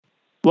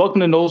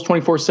Welcome to Knowles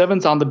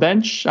 24/7's On the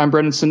Bench. I'm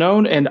Brendan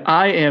Sinone, and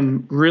I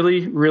am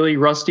really, really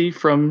rusty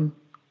from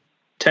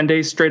 10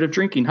 days straight of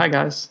drinking. Hi,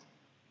 guys.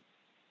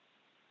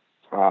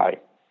 Hi.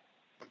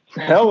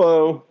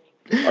 Hello.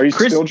 Are you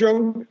Chris, still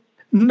drunk?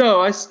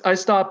 No, I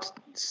stopped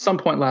some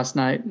point last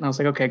night, and I was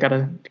like, okay,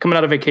 coming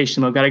out of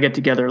vacation mode, gotta get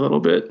together a little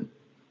bit.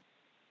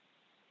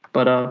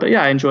 But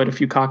yeah, I enjoyed a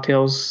few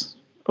cocktails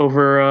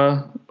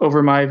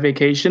over my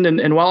vacation,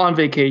 and while on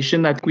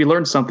vacation, I think we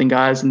learned something,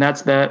 guys, and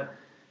that's that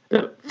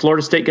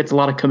Florida State gets a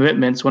lot of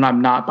commitments when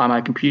I'm not by my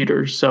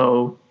computer.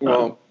 So,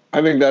 well,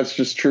 I think that's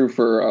just true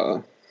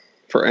for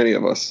any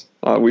of us.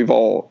 We've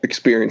all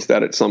experienced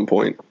that at some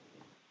point.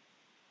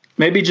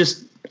 Maybe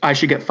just I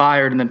should get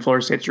fired, and then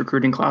Florida State's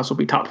recruiting class will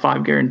be top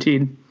 5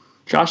 guaranteed.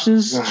 Josh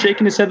is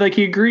shaking his head like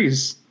he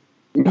agrees.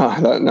 No,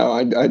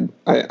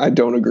 I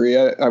don't agree.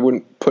 I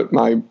wouldn't put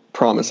my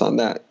promise on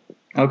that.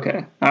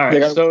 Okay. All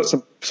right. So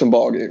some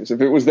ball games.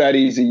 If it was that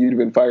easy, you'd have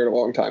been fired a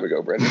long time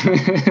ago,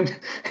 Brendan.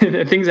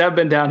 Things have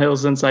been downhill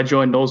since I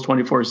joined Knowles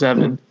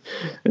 24/7.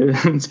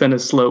 It's been a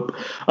slope.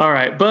 All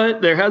right.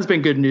 But there has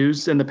been good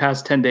news in the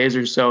past 10 days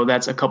or so.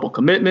 That's a couple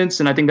commitments.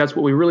 And I think that's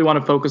what we really want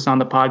to focus on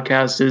the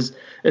podcast is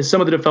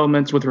some of the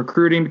developments with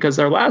recruiting, because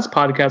our last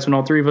podcast, when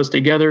all three of us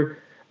together,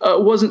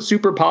 wasn't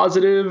super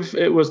positive.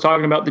 It was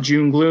talking about the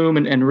June gloom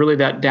and really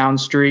that down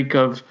streak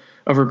of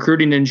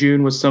recruiting in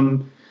June with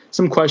some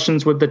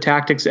questions with the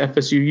tactics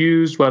FSU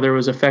used, whether it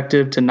was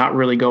effective to not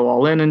really go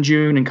all in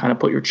June and kind of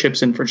put your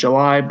chips in for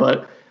July.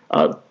 But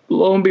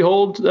lo and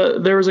behold,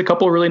 there was a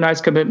couple of really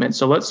nice commitments.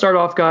 So let's start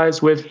off,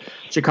 guys, with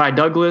Ja'Kai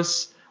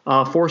Douglas,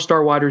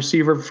 4-star wide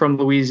receiver from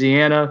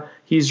Louisiana.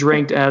 He's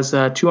ranked as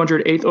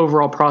 208th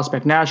overall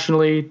prospect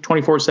nationally.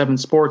 24/7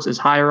 Sports is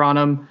higher on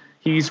him.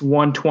 He's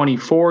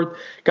 124th.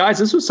 Guys,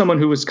 this was someone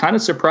who was kind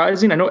of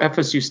surprising. I know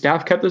FSU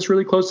staff kept this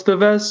really close to the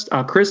vest.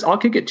 Chris, I'll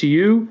kick it to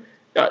you.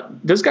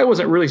 This guy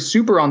wasn't really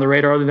super on the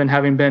radar other than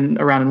having been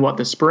around in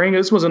the spring.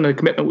 This wasn't a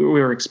commitment we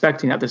were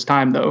expecting at this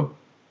time, though.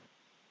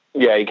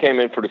 Yeah, he came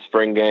in for the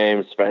spring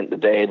game, spent the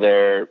day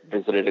there,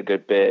 visited a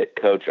good bit.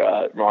 Coach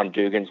Ron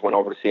Dugans went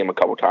over to see him a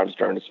couple times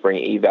during the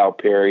spring eval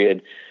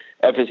period.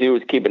 FSU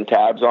was keeping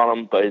tabs on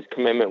him, but his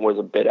commitment was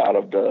a bit out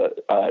of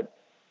the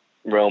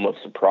realm of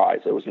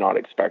surprise. It was not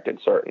expected,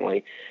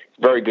 certainly.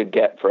 Very good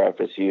get for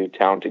FSU,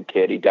 talented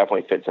kid. He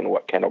definitely fits into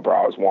what Kendall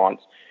Browse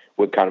wants,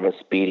 with kind of a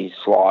speedy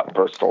slot,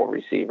 versatile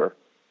receiver.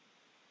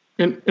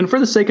 And for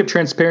the sake of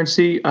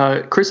transparency,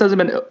 Chris hasn't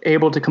been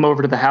able to come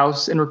over to the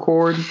house and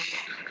record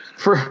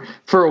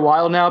for a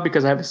while now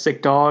because I have a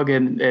sick dog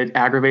and it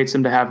aggravates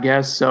him to have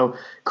guests. So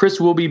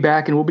Chris will be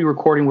back and we'll be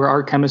recording where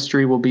our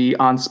chemistry will be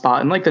on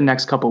spot in like the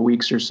next couple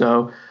weeks or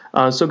so.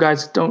 So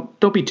guys,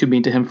 don't be too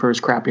mean to him for his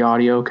crappy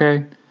audio,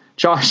 okay?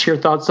 Josh, your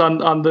thoughts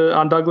on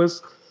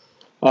Douglas?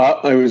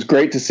 It was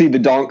great to see the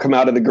donk come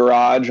out of the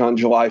garage on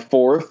July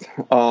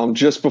 4th.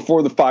 Just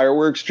before the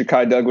fireworks,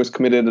 Ja'Kai Douglas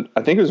committed,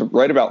 I think it was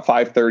right about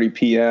 5:30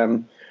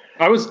 p.m.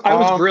 I was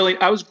grilling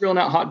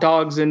out hot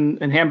dogs and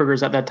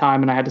hamburgers at that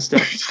time, and I had to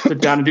sit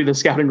down and do the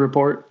scouting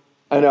report.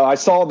 I know. I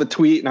saw the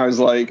tweet, and I was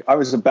like, I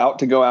was about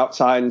to go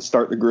outside and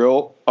start the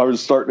grill. I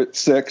was starting at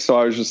 6, so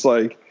I was just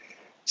like,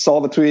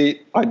 saw the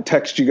tweet. I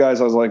text you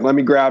guys. I was like, let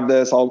me grab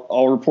this.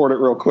 I'll report it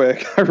real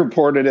quick. I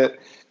reported it.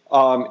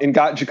 And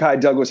got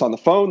Ja'Kai Douglas on the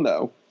phone,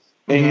 though.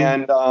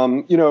 Mm-hmm.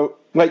 And,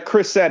 like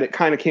Chris said, it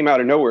kind of came out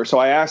of nowhere. So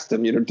I asked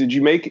him, did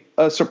you make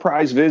a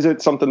surprise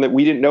visit, something that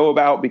we didn't know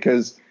about?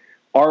 Because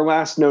our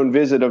last known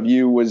visit of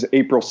you was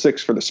April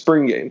 6th for the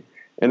spring game.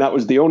 And that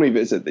was the only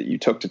visit that you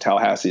took to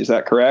Tallahassee. Is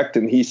that correct?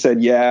 And he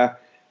said, yeah.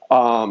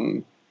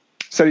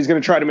 Said he's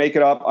going to try to make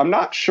it up. I'm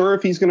not sure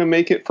if he's going to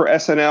make it for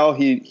SNL.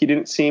 He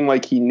didn't seem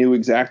like he knew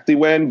exactly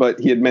when, but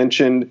he had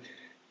mentioned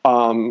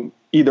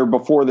either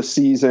before the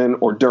season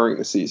or during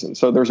the season.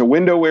 So there's a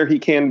window where he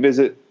can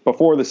visit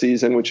before the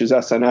season, which is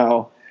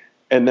SNL.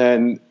 And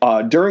then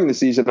during the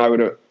season, I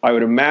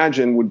would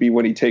imagine would be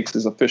when he takes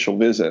his official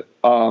visit.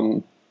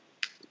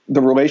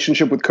 The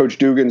relationship with Coach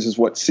Dugans is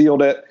what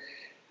sealed it.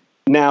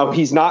 Now,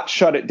 he's not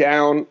shut it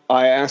down.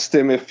 I asked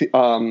him if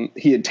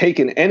he had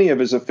taken any of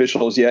his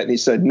officials yet, and he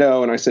said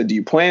no. And I said, do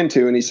you plan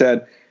to? And he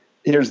said,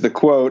 here's the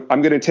quote,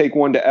 I'm going to take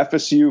one to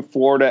FSU,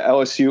 Florida,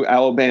 LSU,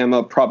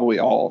 Alabama, probably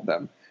all of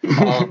them.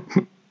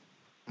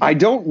 I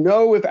don't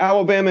know if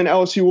Alabama and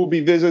LSU will be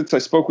visits. I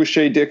spoke with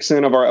Shea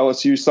Dixon of our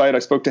LSU site. I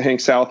spoke to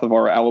Hank South of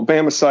our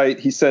Alabama site.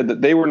 He said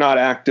that they were not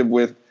active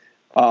with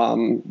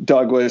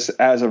Douglas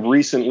as of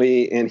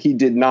recently, and he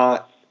did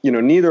not,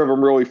 neither of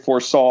them really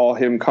foresaw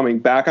him coming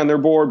back on their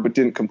board, but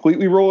didn't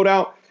completely rule it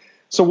out.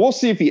 So we'll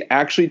see if he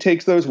actually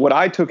takes those. What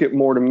I took it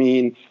more to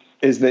mean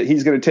is that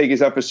he's going to take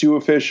his FSU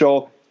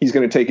official, he's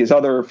going to take his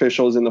other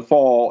officials in the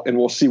fall, and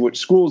we'll see which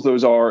schools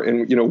those are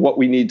and, what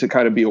we need to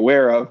kind of be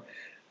aware of.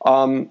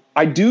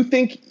 I do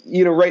think,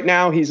 right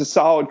now he's a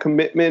solid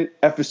commitment.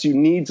 FSU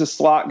needs a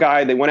slot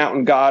guy. They went out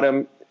and got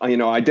him,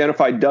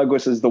 identified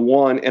Douglas as the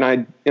one. And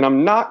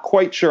I'm not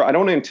quite sure. I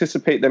don't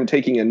anticipate them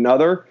taking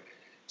another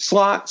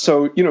slot.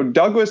 So,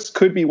 Douglas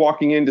could be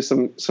walking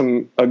into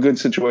a good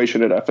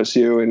situation at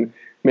FSU and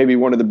maybe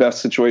one of the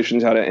best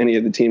situations out of any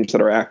of the teams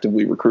that are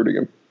actively recruiting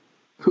him.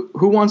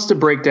 Who wants to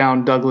break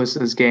down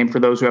Douglas's game for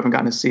those who haven't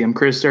gotten to see him?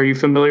 Chris, are you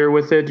familiar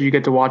with it? Do you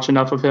get to watch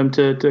enough of him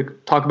to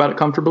talk about it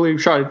comfortably?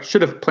 Sure, I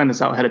should have planned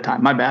this out ahead of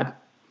time. My bad.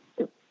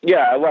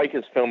 Yeah, I like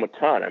his film a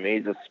ton. I mean,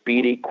 he's a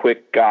speedy,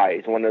 quick guy.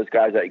 He's one of those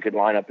guys that you could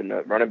line up in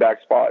the running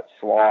back spot,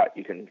 slot.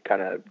 You can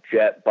kind of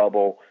jet,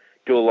 bubble,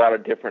 do a lot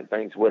of different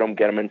things with him,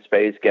 get him in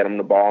space, get him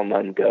the ball and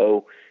let him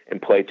go and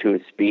play to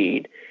his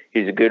speed.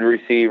 He's a good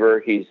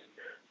receiver. He's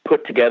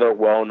put together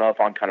well enough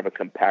on kind of a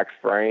compact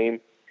frame.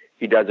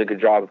 He does a good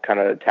job of kind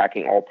of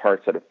attacking all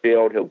parts of the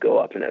field. He'll go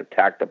up and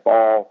attack the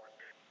ball.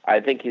 I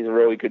think he's a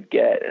really good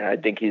get, and I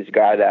think he's a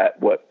guy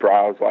that what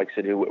Briles likes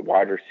to do with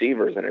wide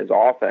receivers in his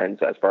offense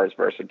as far as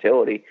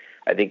versatility,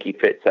 I think he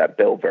fits that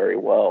bill very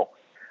well.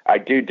 I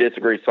do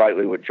disagree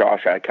slightly with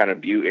Josh. I kind of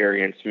view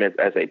Arian Smith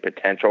as a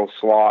potential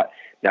slot.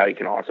 Now he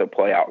can also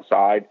play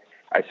outside.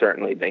 I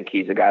certainly think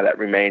he's a guy that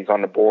remains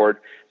on the board,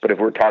 but if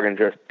we're talking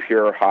just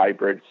pure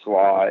hybrid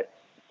slot,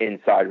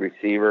 inside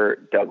receiver,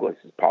 Douglas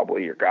is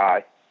probably your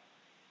guy.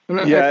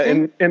 Yeah,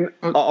 and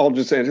I'll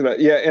just answer that.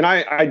 Yeah, and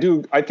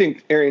I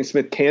think Arian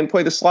Smith can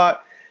play the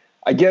slot.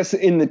 I guess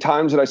in the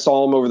times that I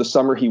saw him over the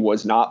summer, he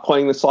was not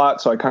playing the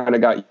slot, so I kind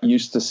of got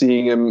used to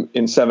seeing him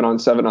in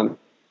 7-on-7 on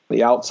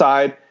the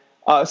outside.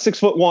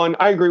 6'1",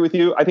 I agree with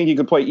you. I think he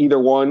could play either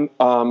one,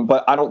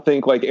 but I don't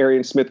think like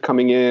Arian Smith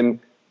coming in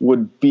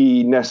would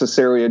be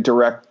necessarily a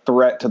direct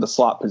threat to the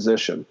slot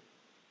position.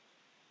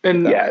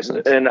 And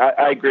and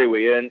I agree with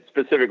you, and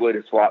specifically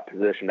the slot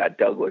position that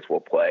Douglas will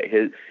play.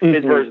 His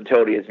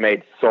versatility is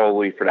made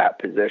solely for that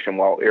position,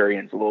 while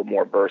Arian's a little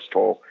more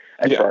versatile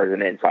as far as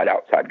an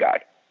inside-outside guy.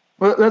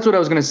 Well, that's what I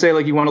was going to say.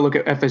 Like, you want to look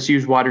at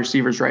FSU's wide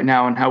receivers right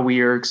now and how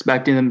we are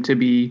expecting them to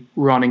be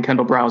running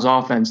Kendall Briles'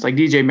 offense. Like,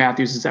 DJ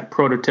Matthews is that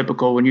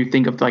prototypical when you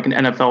think of like an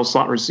NFL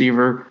slot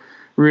receiver,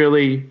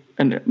 really,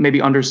 and maybe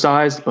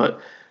undersized,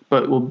 but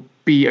will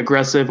be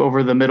aggressive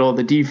over the middle of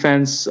the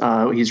defense.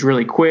 He's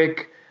really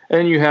quick.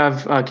 And you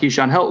have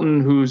Keyshawn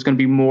Helton, who's going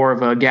to be more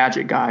of a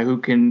gadget guy who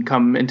can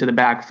come into the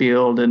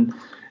backfield and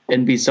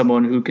be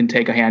someone who can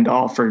take a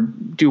handoff or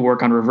do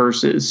work on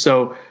reverses.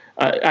 So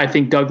I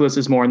think Douglas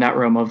is more in that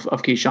realm of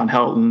Keyshawn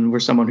Helton,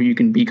 where someone who you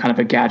can be kind of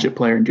a gadget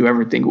player and do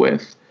everything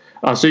with.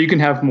 So you can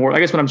have more. I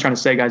guess what I'm trying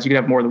to say, guys, you can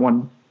have more than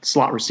one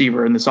slot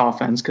receiver in this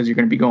offense because you're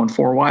going to be going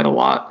 4 wide a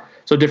lot.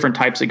 So different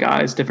types of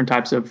guys, different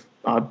types of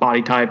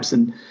body types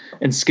and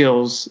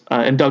skills.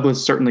 And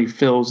Douglas certainly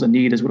fills a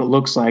need is what it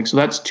looks like. So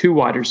that's 2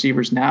 wide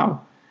receivers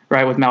now,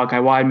 right, with Malachi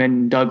Wideman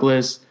and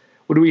Douglas.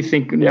 What do we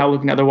think now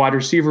looking at the wide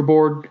receiver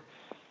board?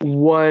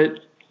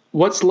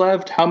 What's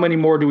left? How many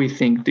more do we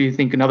think? Do you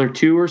think another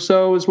 2 or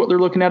so is what they're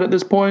looking at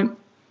this point?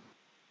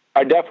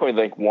 I definitely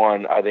think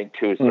 1. I think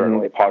 2 is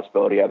certainly a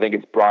possibility. I think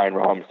it's Brian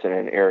Robinson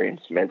and Arian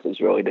Smith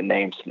is really the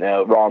names to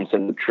know.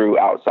 Robinson, the true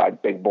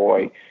outside big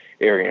boy.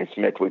 Arian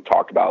Smith, we've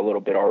talked about a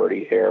little bit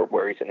already here,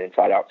 where he's an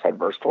inside-outside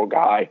versatile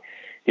guy.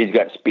 He's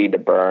got speed to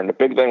burn. The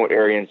big thing with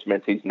Arian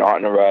Smith, he's not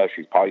in a rush.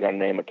 He's probably going to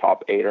name a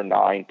top 8 or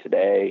 9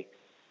 today.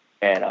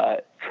 And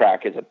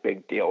track is a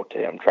big deal to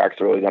him.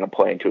 Track's really going to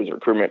play into his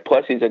recruitment.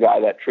 Plus, he's a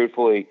guy that,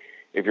 truthfully,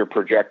 if you're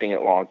projecting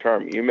it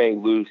long-term, you may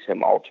lose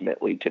him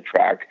ultimately to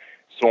track,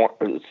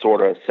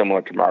 sort of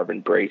similar to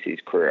Marvin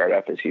Bracey's career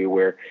at FSU,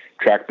 where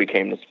track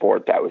became the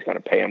sport that was going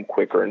to pay him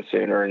quicker and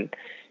sooner, and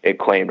it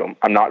claimed him.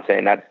 I'm not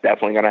saying that's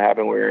definitely going to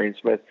happen with Arian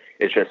Smith.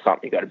 It's just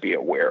something you got to be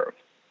aware of.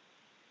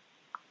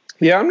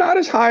 Yeah, I'm not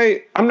as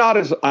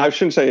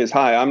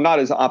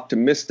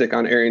optimistic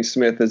on Arian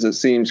Smith as it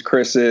seems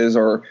Chris is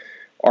or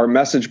our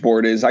message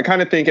board is. I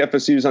kind of think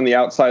FSU's on the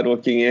outside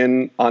looking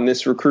in on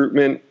this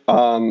recruitment.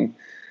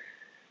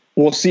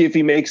 We'll see if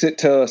he makes it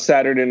to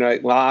Saturday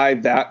Night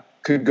Live. That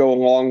could go a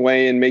long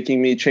way in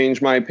making me change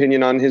my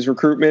opinion on his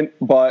recruitment.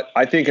 But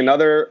I think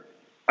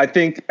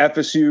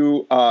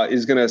FSU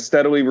is going to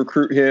steadily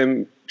recruit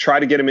him, try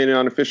to get him in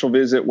on an official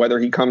visit, whether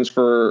he comes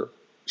for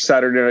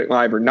Saturday Night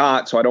Live or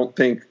not. So I don't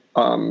think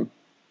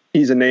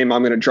he's a name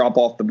I'm going to drop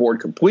off the board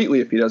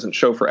completely if he doesn't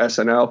show for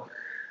SNL.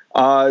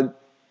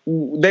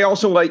 They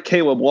also like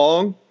Caleb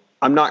Long.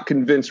 I'm not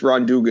convinced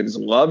Ron Dugans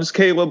loves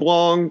Caleb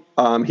Long.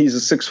 He's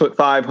a 6'5",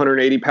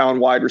 180-pound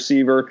wide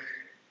receiver.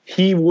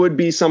 He would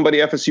be somebody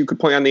FSU could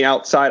play on the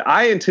outside.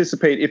 I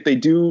anticipate if they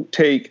do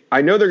take –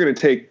 I know they're going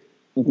to take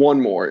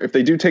one more. If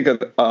they do take a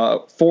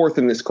 4th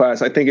in this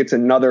class, I think it's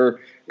another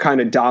kind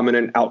of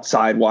dominant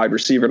outside wide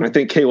receiver, and I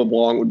think Caleb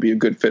Long would be a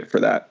good fit for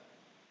that.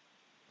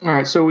 All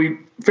right, so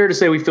fair to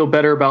say we feel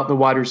better about the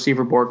wide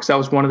receiver board because that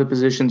was one of the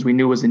positions we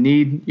knew was a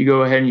need. You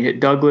go ahead and you hit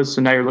Douglas,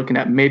 so now you're looking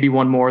at maybe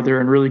one more. They're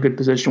in really good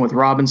position with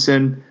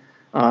Robinson.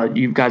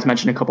 You guys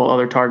mentioned a couple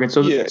other targets.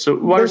 So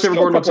wide receiver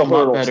board looks a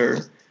lot better.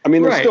 I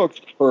mean, there's still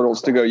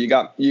hurdles to go. You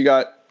got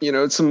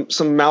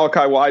some Malachi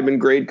Wideman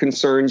grade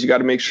concerns. You got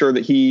to make sure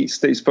that he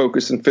stays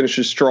focused and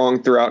finishes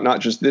strong throughout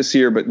not just this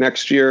year but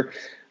next year.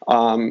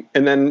 And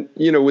then,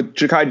 with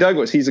Ja'Kai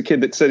Douglas, he's a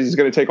kid that said he's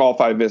going to take all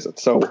 5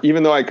 visits. So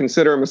even though I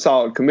consider him a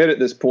solid commit at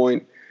this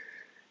point,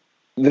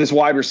 this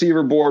wide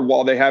receiver board,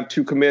 while they have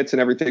 2 commits and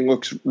everything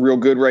looks real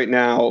good right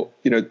now,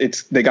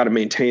 they got to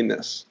maintain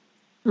this.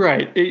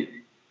 Right.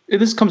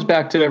 this comes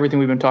back to everything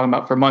we've been talking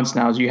about for months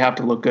now, is you have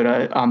to look good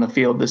on the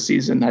field this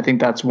season. I think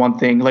that's one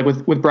thing. Like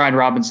with Brian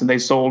Robinson,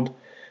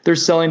 they're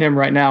selling him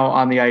right now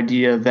on the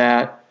idea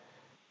that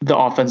the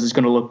offense is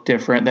going to look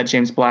different, that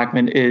James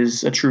Blackman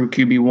is a true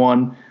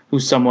QB1,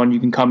 who's someone you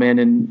can come in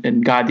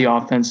and guide the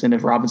offense. And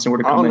if Robinson were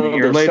to come in a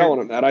year later, selling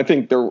him that. I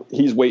think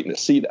he's waiting to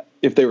see that.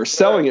 If they were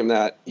selling him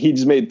that, he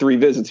just made 3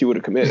 visits, he would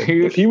have committed.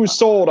 If he was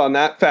sold on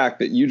that fact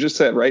that you just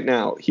said right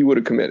now, he would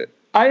have committed.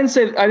 I didn't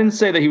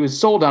say that he was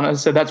sold on it. I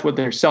said that's what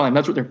they're selling.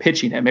 That's what they're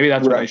pitching him. Maybe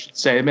that's what I should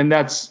say. I mean,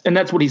 that's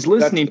what he's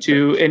listening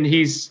to, and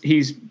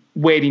he's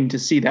waiting to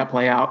see that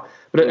play out.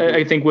 But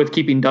I think with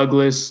keeping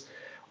Douglas,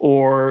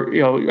 or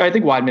I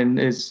think Weidman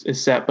is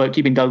set, but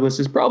keeping Douglas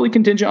is probably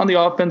contingent on the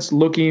offense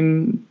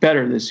looking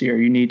better this year.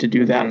 You need to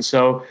do that.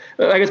 So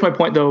I guess my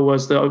point though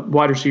was the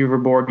wide receiver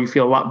board. You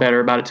feel a lot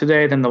better about it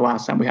today than the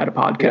last time we had a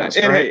podcast.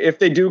 Yeah, and right? Hey, if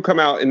they do come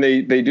out and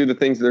they do the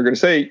things that they're going to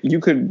say, you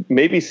could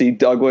maybe see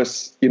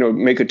Douglas,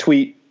 make a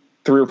tweet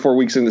 3 or 4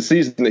 weeks in the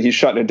season that he's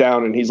shutting it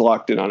down and he's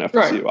locked in on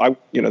FSU. Right.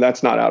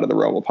 That's not out of the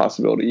realm of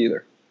possibility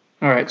either.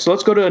 All right, so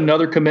let's go to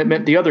another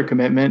commitment. The other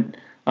commitment.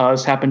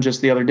 This happened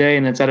just the other day,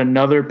 and it's at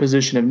another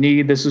position of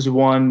need. This is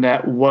one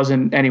that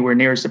wasn't anywhere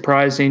near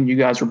surprising. You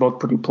guys were both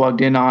pretty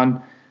plugged in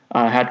on,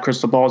 had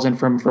crystal balls in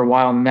for him for a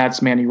while, and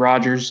that's Manny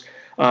Rogers.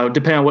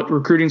 Depending on what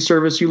recruiting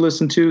service you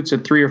listen to, it's a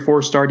 3 or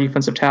 4 star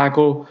defensive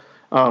tackle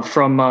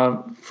from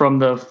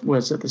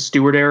the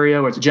Stewart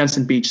area, or it's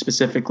Jensen Beach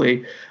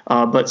specifically,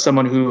 but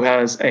someone who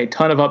has a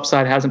ton of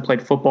upside, hasn't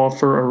played football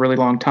for a really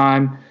long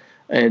time.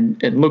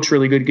 And it looks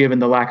really good given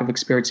the lack of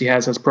experience he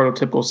has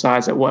prototypical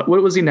size at what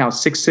was he now?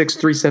 6'6",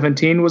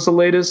 317 was the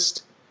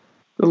latest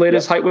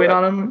height weight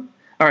on him.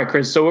 All right,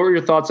 Chris. So what were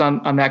your thoughts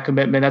on that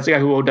commitment? That's the guy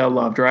who Odell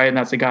loved, right? And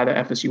that's the guy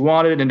that FSU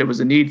wanted, and it was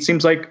a need.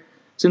 Seems like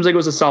it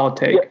was a solid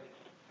take.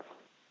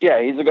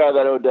 Yeah, he's a guy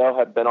that Odell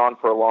had been on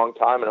for a long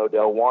time, and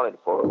Odell wanted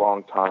for a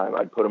long time.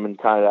 I'd put him in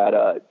kind of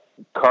that.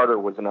 Carter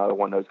was another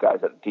one of those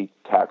guys at the deep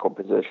tackle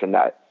position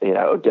that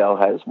Odell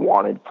has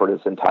wanted for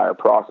this entire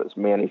process.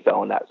 Manny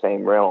fell in that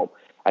same realm.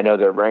 I know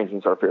their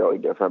rankings are fairly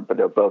different, but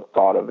they're both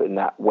thought of in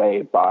that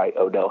way by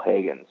Odell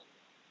Higgins.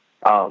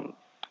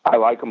 I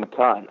like him a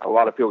ton. A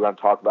lot of people are going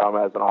to talk about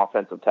him as an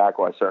offensive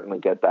tackle. I certainly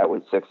get that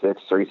with 6'6",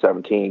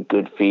 317,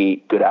 good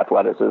feet, good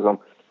athleticism.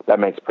 That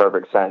makes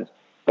perfect sense.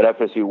 But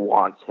FSU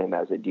wants him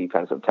as a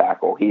defensive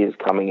tackle. He is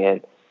coming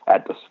in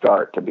at the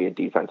start to be a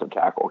defensive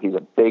tackle. He's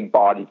a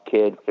big-bodied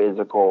kid,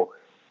 physical,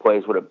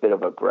 plays with a bit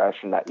of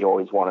aggression that you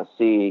always want to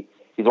see.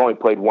 He's only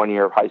played 1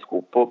 year of high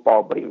school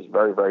football, but he was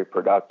very, very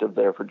productive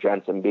there for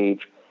Jensen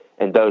Beach.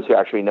 And those who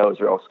actually know his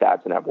real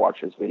stats and have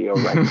watched his video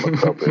rank him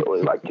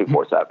appropriately, like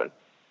 247.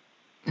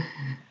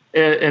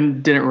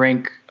 And didn't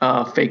rank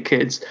fake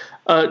kids.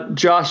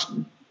 Josh,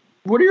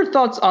 what are your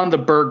thoughts on the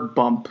Berg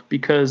bump?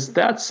 Because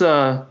that's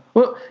let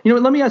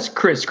me ask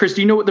Chris. Chris,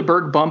 do you know what the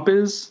Berg bump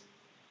is?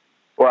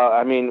 Well,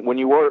 I mean, when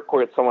you work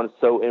with someone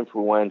so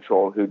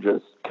influential who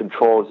just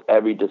controls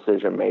every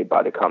decision made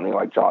by the company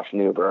like Josh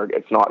Newberg,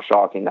 it's not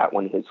shocking that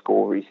when his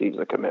school receives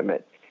a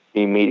commitment,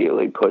 he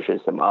immediately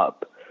pushes him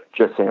up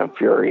just to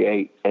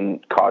infuriate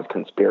and cause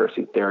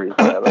conspiracy theories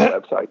on other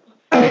websites.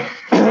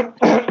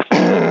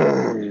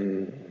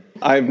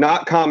 I have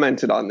not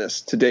commented on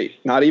this to date.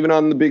 Not even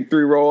on the Big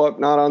 3 roll-up,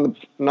 not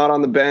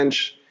on the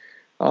bench.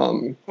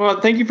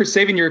 Well, thank you for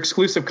saving your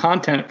exclusive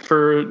content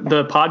for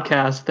the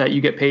podcast that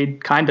you get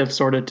paid kind of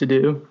sort of to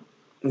do.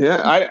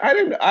 Yeah,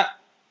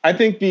 I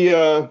think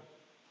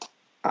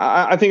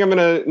I think I'm going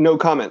to no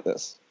comment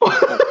this.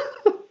 Oh,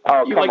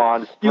 come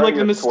on. You like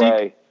the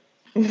mystique?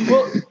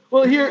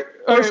 Well, here.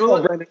 First of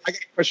all, Brandon, I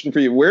got a question for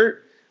you.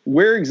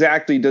 Where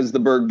exactly does the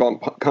Berg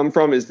bump come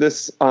from? Is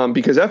this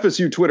because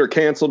FSU Twitter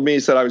canceled me,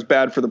 said I was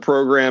bad for the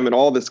program and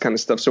all this kind of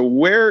stuff. So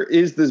where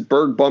is this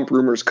Berg bump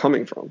rumors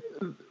coming from?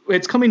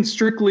 It's coming not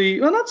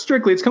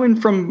strictly. It's coming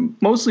from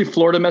mostly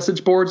Florida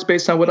message boards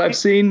based on what I've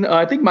seen.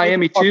 I think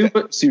Miami too.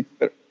 But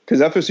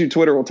because FSU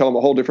Twitter will tell them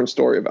a whole different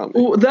story about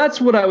me. Well,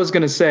 that's what I was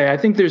going to say. I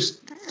think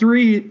there's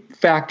 3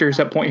 factors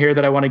at point here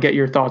that I want to get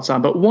your thoughts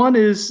on. But one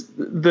is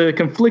the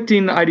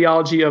conflicting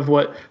ideology of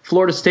what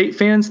Florida State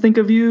fans think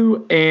of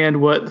you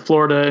and what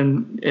Florida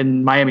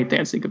and Miami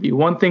fans think of you.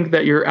 One think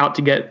that you're out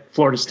to get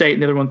Florida State,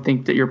 and the other one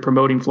think that you're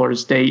promoting Florida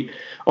State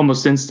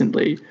almost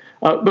instantly.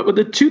 But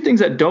the 2 things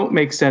that don't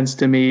make sense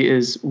to me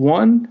is,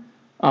 one,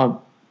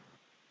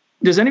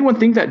 does anyone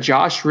think that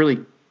Josh really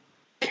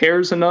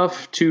cares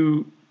enough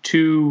to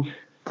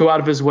go out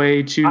of his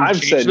way to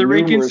change the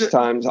rankings?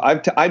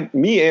 I've said numerous times.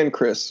 Me and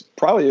Chris,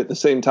 probably at the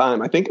same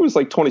time. I think it was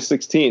like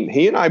 2016.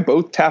 He and I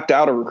both tapped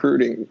out of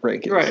recruiting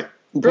rankings. Right.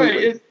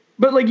 Completely. Right.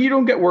 But you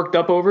don't get worked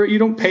up over it. You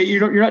don't pay.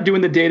 You're not doing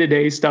the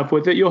day-to-day stuff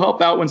with it. You'll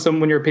help out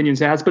when your opinions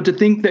has. But to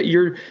think that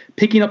you're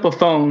picking up a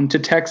phone to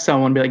text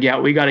someone, and be like, yeah,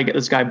 we got to get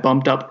this guy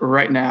bumped up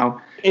right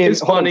now. And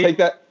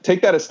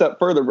take that a step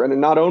further, Brendan.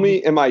 Not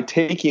only am I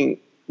picking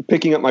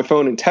up my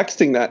phone and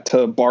texting that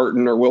to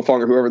Barton or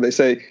Wilfong or whoever, they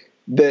say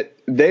that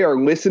they are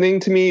listening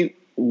to me.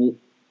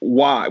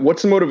 Why?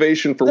 What's the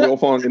motivation for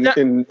Wilfong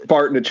and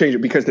Barton to change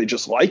it? Because they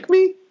just like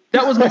me?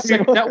 That was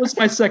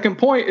my second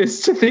point,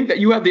 is to think that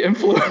you have the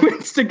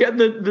influence to get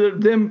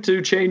them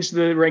to change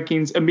the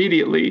rankings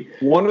immediately.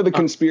 One of the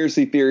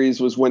conspiracy theories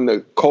was when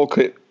the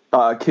Colquitt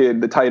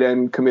kid, the tight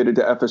end, committed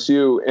to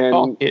FSU,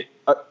 and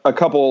a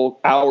couple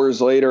hours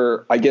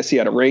later, I guess he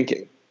had a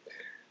ranking.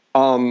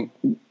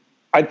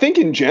 I think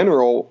in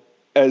general,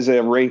 as a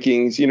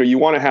rankings, you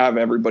want to have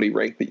everybody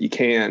ranked that you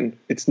can.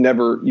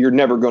 You're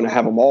never going to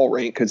have them all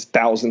ranked because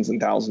thousands and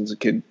thousands of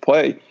kids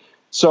play.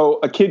 So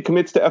a kid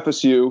commits to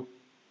FSU.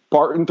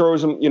 Barton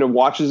throws him,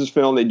 watches his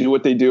film. They do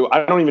what they do.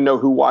 I don't even know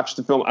who watched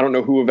the film. I don't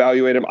know who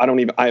evaluated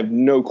him. I have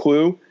no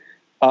clue.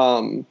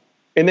 And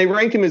they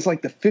rank him as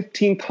like the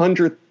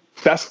 1,500th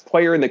best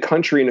player in the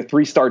country and a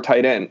 3-star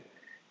tight end.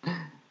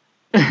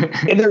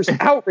 And there's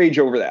outrage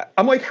over that.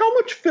 I'm like, how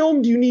much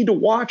film do you need to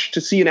watch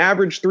to see an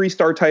average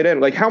 3-star tight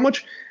end? Like, how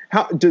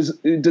does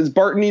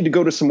Barton need to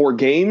go to some more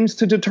games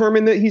to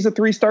determine that he's a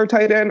 3-star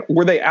tight end?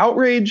 Were they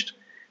outraged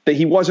that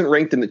he wasn't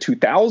ranked in the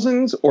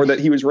 2000s, or that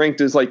he was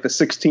ranked as like the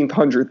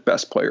 1,600th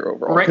best player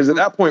overall? Because at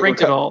that point,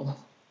 ranked it all.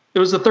 It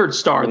was the 3rd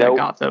star that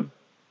got them.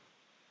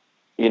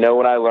 When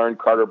I learned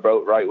Carter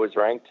Boatwright was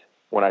ranked?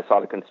 When I saw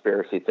the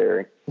conspiracy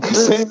theory.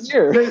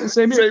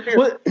 Same here.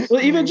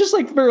 Well, even just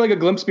like for like a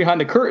glimpse behind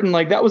the curtain,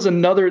 like that was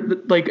another,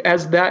 like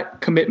as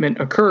that commitment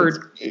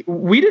occurred,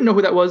 we didn't know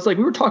who that was. Like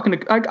we were talking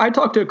to, I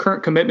talked to a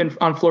current commitment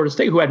on Florida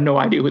State who had no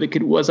idea who the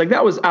kid was. Like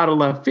that was out of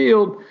left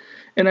field.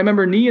 And I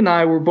remember Nee and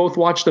I were both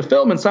watched the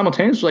film and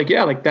simultaneously like,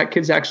 yeah, like that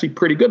kid's actually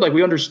pretty good. Like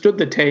we understood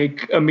the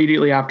take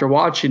immediately after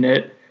watching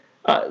it.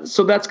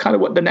 So that's kind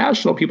of what the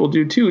national people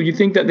do too. You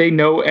think that they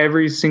know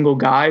every single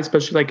guy,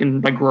 especially like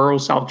in like rural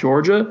South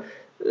Georgia.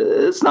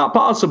 It's not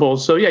possible.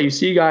 So yeah, you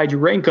see a guy, you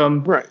rank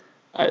him. Right.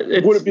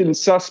 It would have been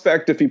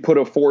suspect if he put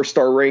a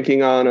 4-star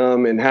ranking on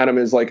him and had him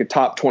as like a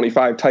top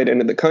 25 tight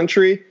end in the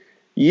country.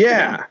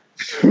 Yeah.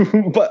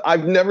 But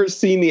I've never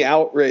seen the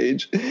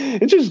outrage.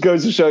 It just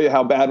goes to show you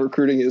how bad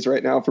recruiting is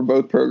right now for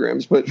both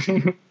programs. But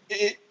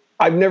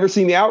I've never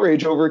seen the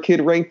outrage over a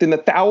kid ranked in the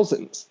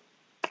thousands.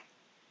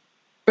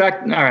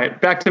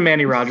 Back to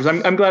Manny Rogers.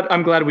 I'm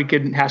glad we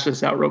could hash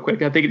this out real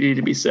quick. I think it needed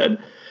to be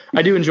said.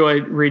 I do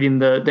enjoy reading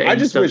the I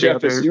just wish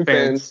FSU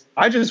fans.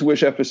 I just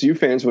wish FSU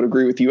fans would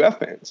agree with UF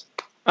fans.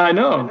 I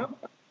know.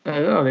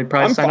 They probably.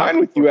 I'm fine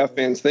with UF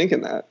fans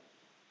thinking that.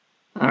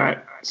 All right.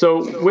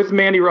 So with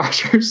Manny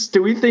Rogers,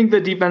 do we think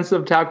the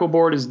defensive tackle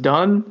board is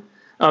done?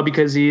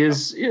 Because he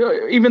is,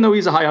 even though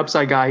he's a high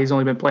upside guy, he's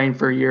only been playing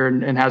for a year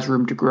and has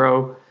room to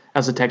grow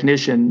as a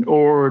technician.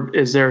 Or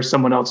is there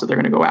someone else that they're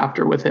going to go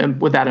after with him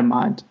with that in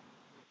mind?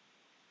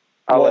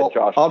 I'll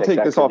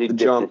take this off the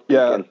jump.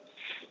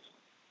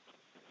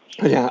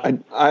 Yeah,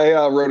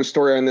 I wrote a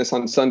story on this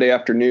on Sunday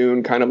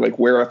afternoon, kind of like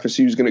where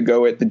FSU is going to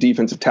go at the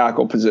defensive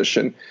tackle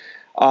position.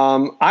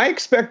 I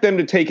expect them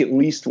to take at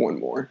least one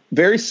more.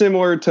 Very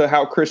similar to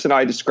how Chris and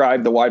I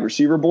described the wide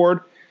receiver board.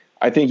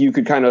 I think you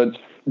could kind of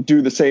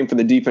do the same for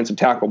the defensive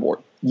tackle board.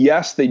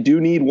 Yes, they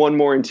do need one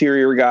more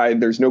interior guy.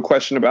 There's no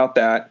question about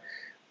that.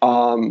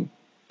 And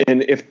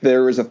if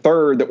there was a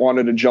third that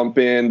wanted to jump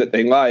in that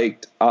they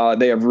liked,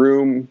 they have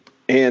room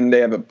and they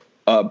have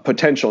a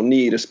potential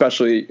need,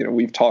 especially,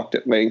 we've talked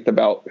at length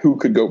about who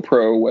could go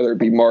pro, whether it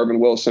be Marvin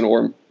Wilson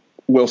or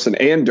Wilson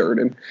and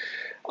Durden.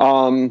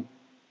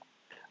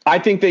 I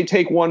think they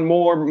take one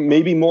more,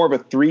 maybe more of a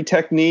 3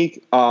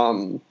 technique.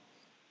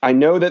 I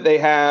know that they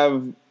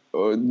have,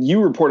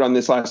 you reported on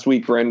this last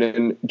week,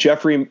 Brendan,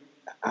 Jeffrey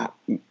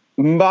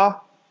Mba,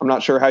 I'm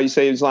not sure how you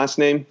say his last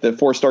name, the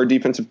 4-star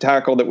defensive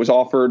tackle that was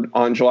offered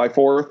on July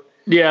 4th.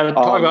 Yeah,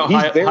 talk about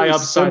high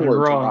upside and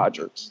raw.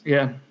 Rodgers.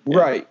 Yeah.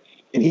 Right.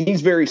 And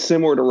he's very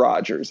similar to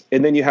Rodgers.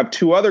 And then you have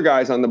 2 other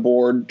guys on the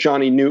board,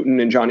 Johnny Newton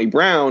and Johnny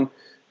Brown,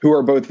 who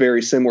are both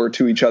very similar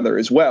to each other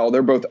as well.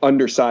 They're both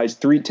undersized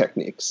 3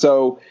 techniques.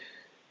 So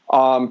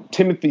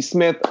Timothy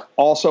Smith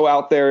also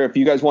out there. If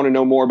you guys want to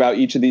know more about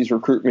each of these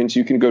recruitments,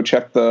 you can go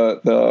check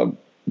the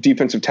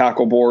defensive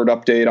tackle board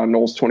update on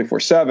Knowles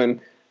 24/7.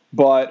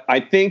 But I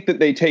think that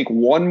they take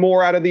one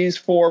more out of these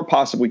 4,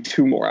 possibly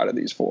 2 more out of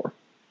these 4.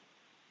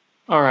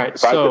 All right.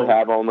 If I could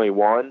have only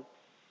one,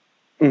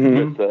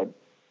 just to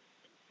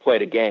play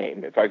the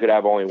game, if I could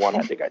have only one,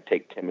 I think I'd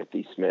take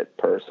Timothy Smith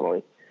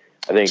personally.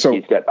 I think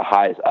he's got the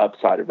highest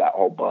upside of that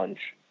whole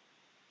bunch.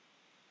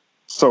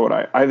 So would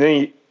I. I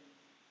think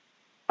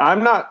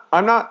I'm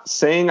not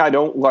saying I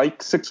don't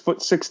like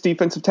 6'6"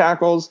 defensive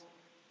tackles,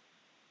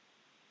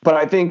 but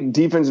I think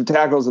defensive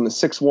tackles in the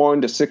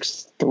 6'1" to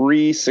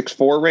 6'3",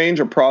 6'4" range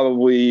are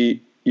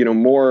probably,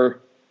 more.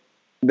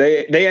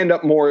 They end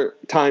up more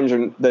times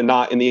than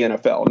not in the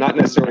NFL. Not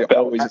necessarily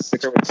always a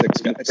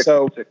 6'6" guy.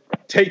 So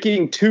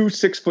taking 2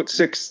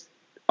 6'6",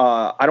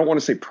 I don't want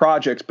to say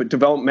projects, but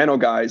developmental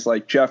guys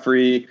like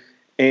Jeffrey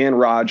and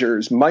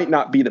Rodgers might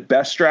not be the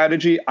best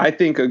strategy. I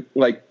think,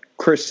 like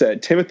Chris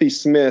said, Timothy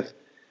Smith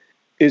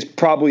is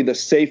probably the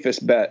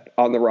safest bet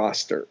on the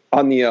roster,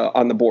 on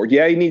the board.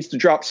 Yeah, he needs to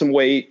drop some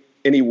weight,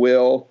 and he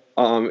will.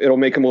 It'll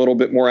make him a little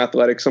bit more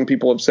athletic. Some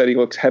people have said he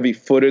looks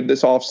heavy-footed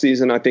this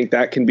offseason. I think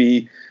that can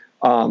be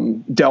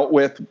dealt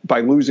with by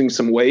losing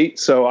some weight.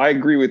 So I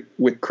agree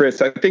with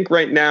Chris. I think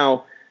right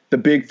now the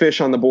big fish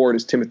on the board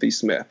is Timothy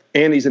Smith,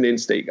 and he's an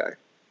in-state guy.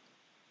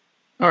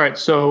 All right,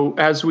 so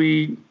as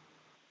we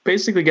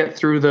basically get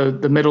through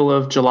the middle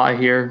of July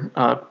here,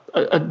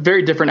 a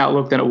very different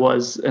outlook than it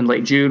was in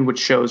late June, which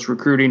shows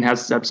recruiting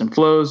has its ebbs and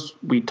flows.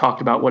 We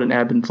talked about what an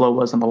ebb and flow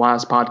was on the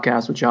last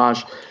podcast with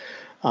Josh.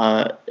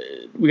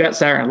 We got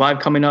Saturday Night Live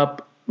coming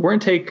up. We're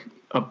going to take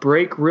a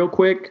break real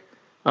quick,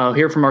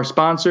 hear from our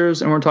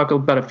sponsors, and we're going to talk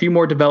about a few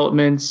more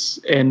developments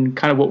and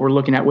kind of what we're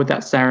looking at with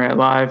that Saturday Night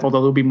Live,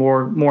 although there'll be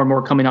more and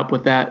more coming up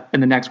with that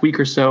in the next week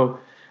or so.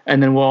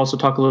 And then we'll also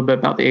talk a little bit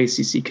about the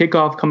ACC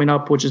kickoff coming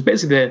up, which is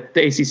basically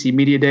the ACC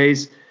Media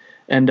Days.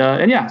 And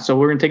yeah, so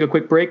we're going to take a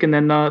quick break, and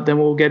then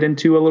we'll get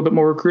into a little bit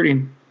more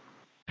recruiting.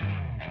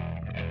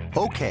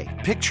 Okay,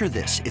 picture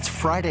this. It's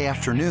Friday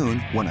afternoon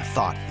when a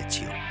thought hits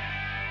you.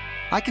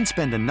 I can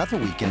spend another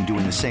weekend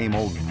doing the same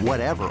old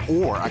whatever,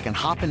 or I can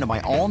hop into my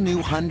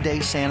all-new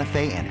Hyundai Santa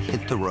Fe and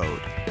hit the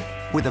road.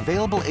 With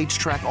available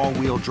H-Track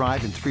all-wheel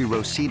drive and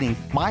 3-row seating,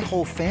 my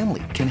whole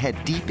family can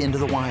head deep into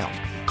the wild.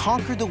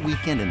 Conquer the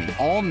weekend in the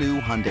all-new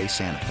Hyundai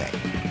Santa Fe.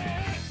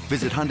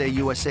 Visit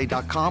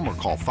HyundaiUSA.com or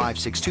call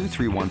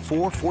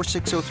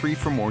 562-314-4603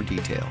 for more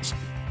details.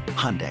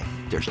 Hyundai,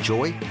 there's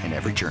joy in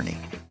every journey.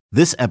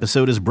 This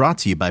episode is brought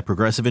to you by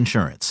Progressive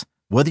Insurance.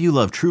 Whether you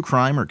love true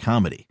crime or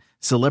comedy,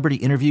 celebrity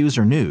interviews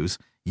or news,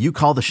 you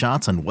call the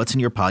shots on what's in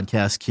your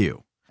podcast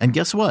queue. And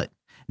guess what?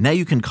 Now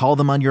you can call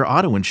them on your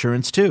auto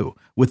insurance too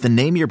with the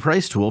Name Your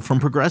Price tool from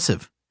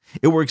Progressive.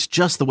 It works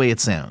just the way it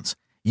sounds.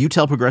 You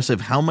tell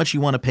Progressive how much you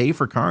want to pay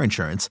for car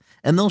insurance,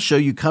 and they'll show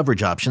you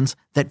coverage options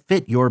that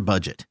fit your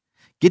budget.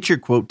 Get your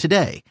quote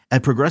today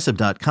at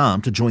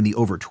Progressive.com to join the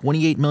over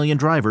 28 million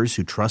drivers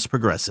who trust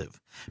Progressive.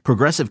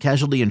 Progressive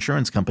Casualty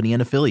Insurance Company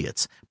and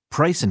Affiliates.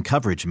 Price and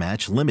coverage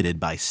match limited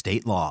by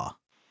state law.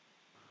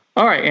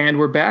 All right, and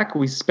we're back.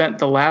 We spent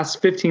the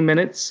last 15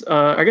 minutes,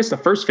 I guess the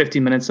first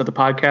 15 minutes of the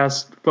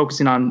podcast,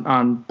 focusing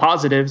on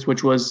positives,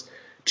 which was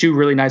 2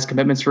 really nice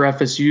commitments for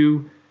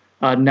FSU.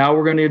 Now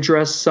we're going to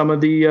address some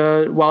of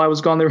the, while I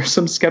was gone, there was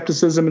some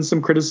skepticism and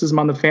some criticism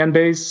on the fan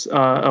base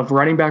of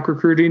running back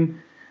recruiting.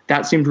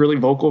 That seemed really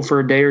vocal for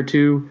a day or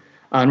two.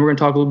 And we're going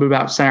to talk a little bit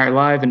about Saturday Night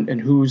Live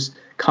and who's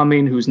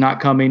coming, who's not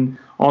coming,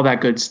 all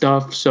that good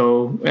stuff.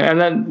 So, and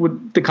then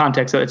with the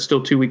context that it's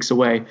still 2 weeks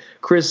away.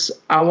 Chris,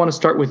 I want to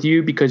start with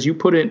you because you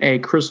put in a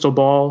crystal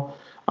ball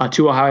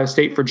to Ohio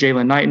State for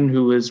Jaylan Knighton,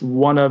 who is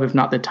one of, if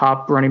not the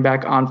top running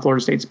back on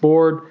Florida State's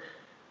board.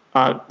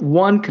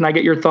 One, can I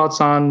get your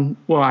thoughts on,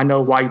 well, I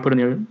know why you put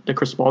in the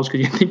crystal balls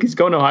because you think he's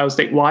going to Ohio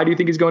State. Why do you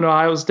think he's going to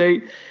Ohio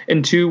State?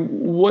 And 2,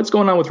 what's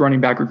going on with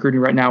running back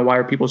recruiting right now? Why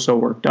are people so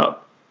worked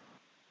up?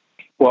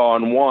 Well,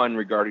 on one,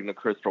 regarding the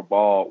crystal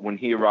ball, when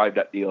he arrived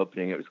at the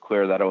opening, it was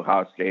clear that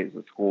Ohio State is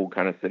a school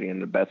kind of sitting in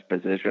the best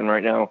position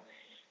right now.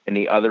 And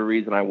the other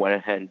reason I went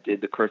ahead and did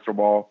the crystal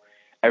ball,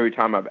 every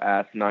time I've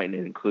asked Knighton,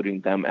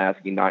 including them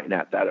asking Knighton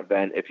at that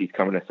event if he's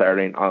coming to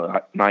Saturday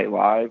Night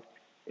Live,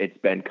 it's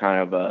been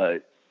kind of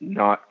a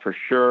not for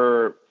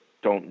sure,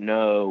 don't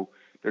know.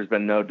 There's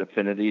been no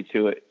definitivity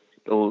to it.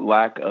 The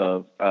lack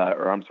of,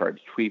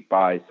 tweet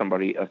by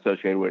somebody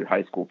associated with a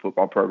high school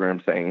football program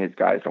saying his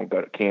guys don't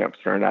go to camps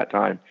during that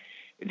time.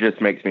 It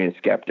just makes me a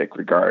skeptic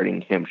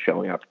regarding him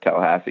showing up to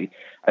Tallahassee.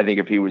 I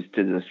think if he was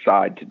to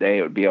decide today,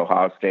 it would be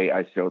Ohio State.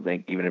 I still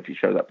think even if he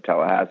shows up to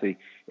Tallahassee,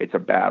 it's a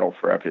battle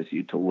for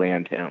FSU to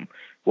land him.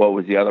 What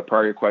was the other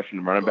part of your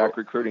question? Running back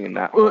recruiting and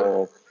that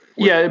whole...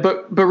 Yeah,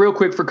 but real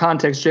quick for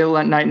context,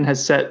 Jaylan Knighton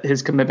has set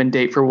his commitment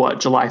date for what,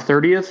 July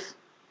 30th?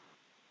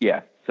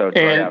 Yeah. So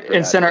it's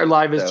and Saturday Night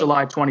Live is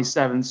July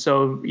 27th.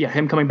 So yeah,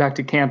 him coming back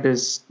to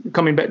campus,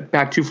 coming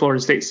back to Florida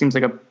State seems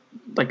like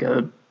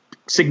a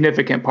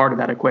significant part of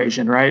that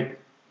equation, right?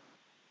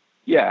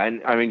 Yeah,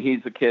 and I mean he's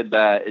a kid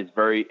that is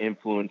very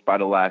influenced by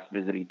the last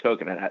visit he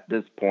took, and at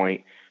this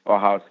point,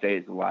 Ohio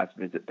State is the last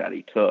visit that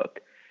he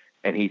took,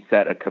 and he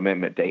set a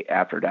commitment date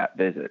after that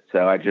visit.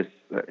 So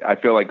I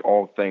feel like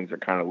all things are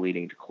kind of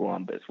leading to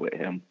Columbus with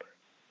him.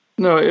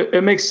 No,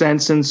 it makes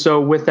sense. And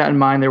so with that in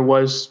mind, there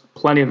was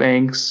plenty of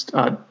angst.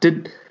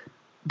 Did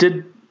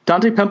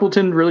Dante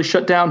Pimpleton really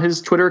shut down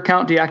his Twitter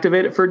account,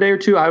 deactivate it for a day or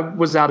two? I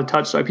was out of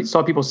touch, so I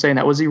saw people saying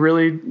that.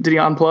 Did he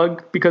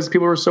unplug because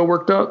people were so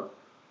worked up?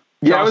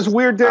 Yeah, it was a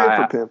weird day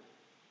for Pimp.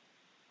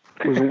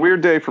 It was a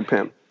weird day for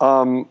Pimp.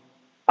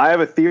 I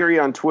have a theory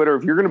on Twitter.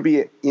 If you're going to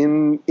be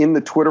in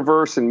the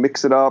Twitterverse and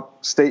mix it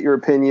up, state your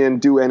opinion,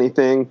 do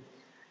anything,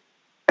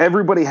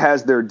 everybody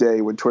has their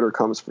day when Twitter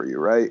comes for you,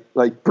 right?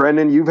 Like,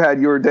 Brendan, you've had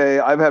your day.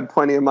 I've had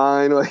plenty of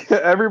mine. Like,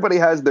 everybody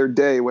has their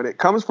day. When it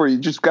comes for you,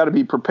 you just got to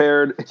be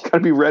prepared. You got to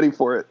be ready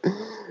for it.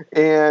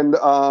 And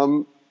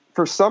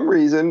for some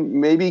reason,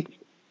 maybe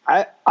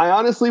I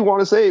honestly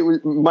want to say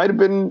it might have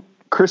been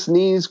Chris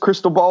Nee's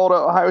crystal ball to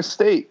Ohio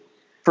State.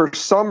 For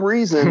some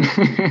reason,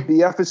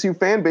 the FSU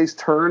fan base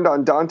turned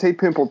on Dante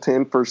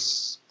Pimpleton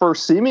for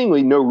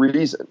seemingly no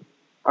reason.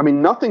 I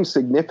mean, nothing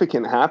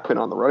significant happened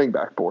on the running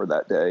back board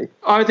that day.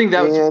 I think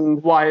that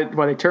was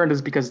why they turned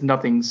is because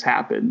nothing's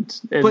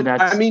happened.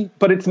 And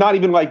but it's not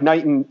even like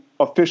Knighton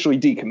officially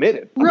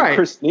decommitted. Right.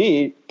 Chris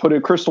Nee put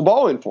a crystal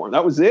ball in for him.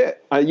 That was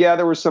it.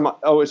 There were some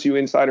OSU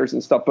insiders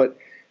and stuff, but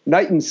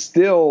Knighton's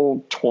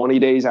still 20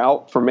 days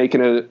out from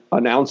making an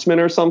announcement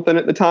or something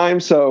at the time.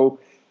 So,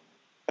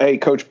 hey,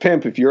 Coach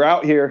Pimp, if you're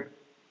out here,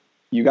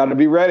 you got to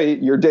be ready.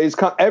 Your day's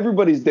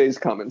everybody's day's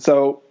coming.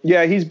 So,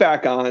 yeah, he's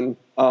back on.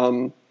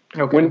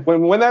 Okay.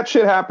 When that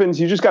shit happens,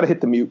 you just got to hit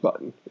the mute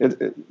button.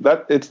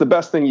 It's the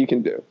best thing you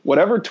can do.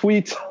 Whatever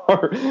tweets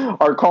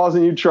are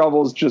causing you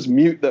troubles, just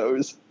mute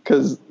those,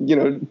 because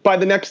by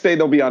the next day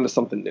they'll be onto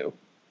something new.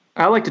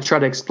 I like to try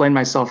to explain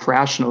myself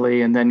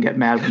rationally and then get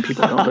mad when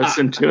people don't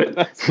listen to it.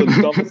 That's the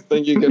dumbest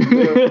thing you can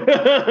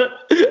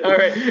do. All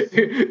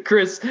right,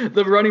 Chris,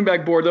 the running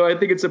back board, though, I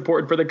think it's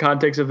important for the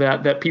context of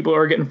that people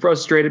are getting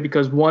frustrated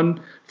because,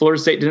 one,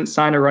 Florida State didn't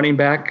sign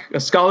a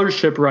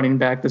scholarship running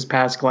back this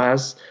past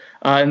class.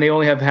 And they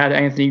only have had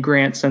Anthony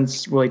Grant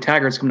since Willie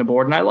Taggart's come to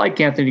board. And I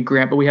like Anthony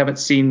Grant, but we haven't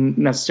seen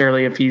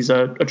necessarily if he's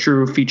a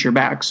true feature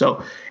back.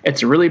 So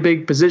it's a really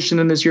big position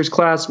in this year's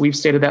class. We've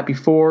stated that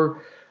before.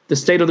 The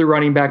state of the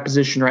running back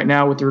position right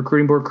now with the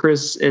recruiting board,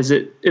 Chris, is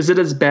it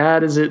as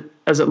bad as it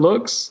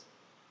looks?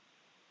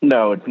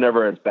 No, it's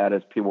never as bad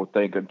as people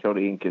think until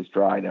the ink is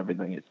dry and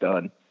everything is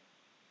done.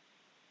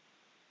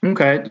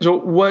 Okay. So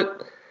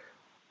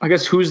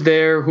who's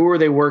there? Who are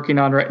they working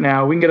on right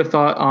now? We can get a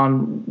thought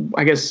on,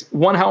 I guess,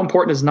 one, how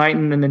important is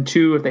Knighton? And then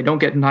two, if they don't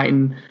get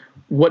Knighton,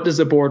 what does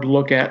the board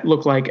look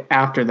like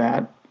after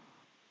that?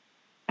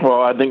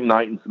 Well, I think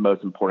Knighton's the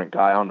most important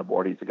guy on the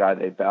board. He's the guy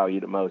they value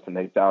the most, and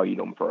they valued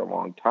him for a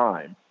long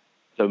time.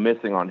 So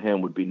missing on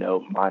him would be no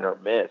minor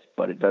miss,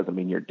 but it doesn't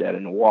mean you're dead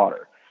in the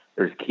water.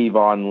 There's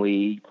Kevon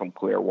Lee from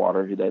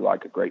Clearwater, who they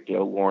like a great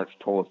deal. Lawrence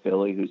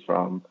Tolafili, who's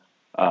from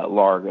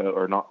Largo,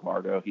 or not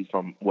Largo. He's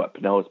from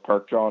Pinellas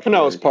Park, Josh?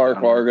 Pinellas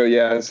Park, Largo,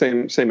 yeah,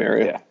 same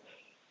area. Yeah.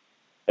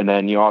 And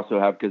then you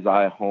also have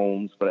Keziah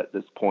Holmes, but at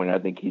this point, I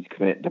think he's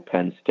committed to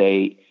Penn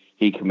State.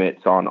 He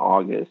commits on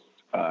August,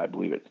 I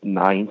believe it's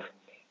 9th.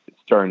 It's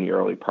during the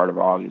early part of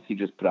August. He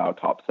just put out a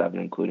top 7,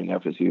 including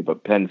FSU,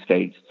 but Penn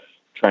State's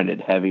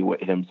trended heavy with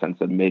him since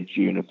the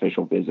mid-June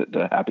official visit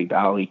to Happy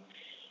Valley.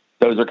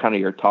 Those are kind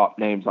of your top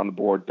names on the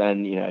board.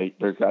 Then,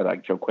 there's guys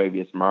like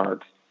Joquavius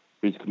Marks,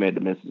 who's committed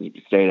to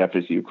Mississippi State.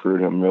 FSU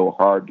recruited him real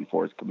hard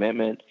before his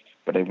commitment,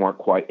 but they weren't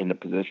quite in the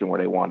position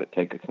where they wanted to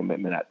take a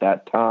commitment at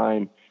that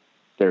time.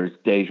 There's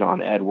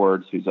Dejon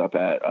Edwards, who's up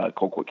at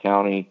Colquitt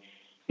County.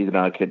 He's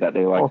another kid that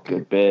they like a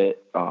good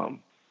bit,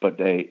 but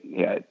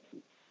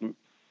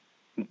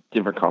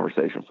different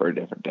conversation for a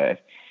different day.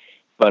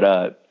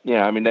 But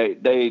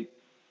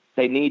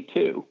they need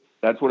two.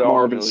 That's what it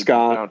all really comes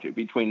down to.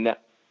 Between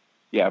that.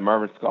 Yeah,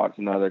 Marvin Scott's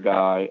another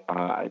guy.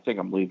 I think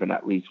I'm leaving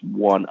at least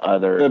one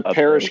other. The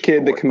Parrish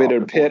kid that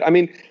committed a Pitt. I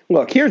mean,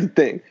 look, here's the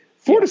thing.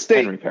 Florida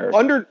State,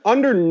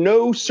 under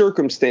no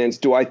circumstance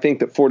do I think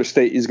that Florida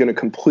State is going to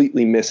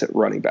completely miss at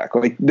running back.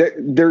 Like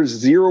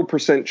there's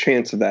 0%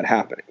 chance of that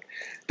happening.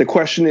 The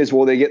question is,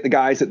 will they get the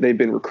guys that they've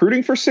been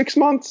recruiting for 6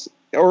 months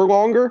or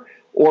longer,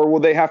 or will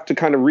they have to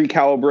kind of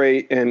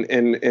recalibrate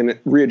and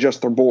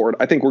readjust their board?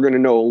 I think we're going to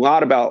know a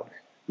lot about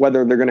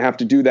whether they're going to have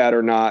to do that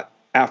or not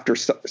after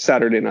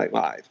Saturday Night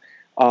Live.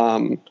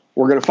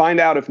 We're going to find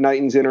out if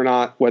Knighton's in or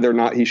not, whether or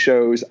not he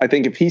shows. I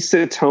think if he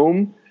sits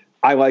home,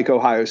 I like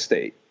Ohio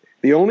State.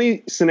 The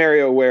only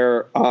scenario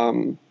where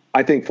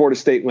I think Florida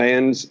State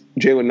lands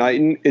Jalen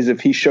Knighton is if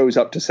he shows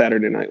up to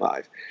Saturday Night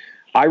Live.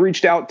 I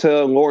reached out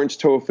to Lawrence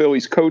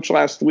Toafili's coach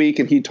last week,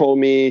 and he told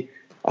me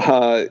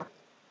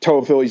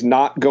Toafili's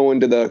not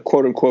going to the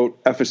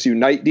quote-unquote FSU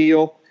Knight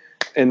deal.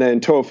 And then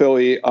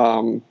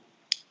Toafili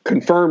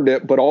confirmed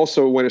it, but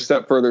also went a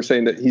step further,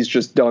 saying that he's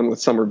just done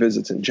with summer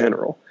visits in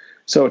general.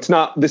 So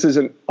this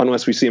isn't,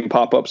 unless we see him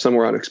pop up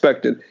somewhere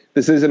unexpected,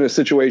 this isn't a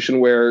situation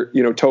where,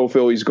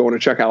 Toafili's going to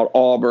check out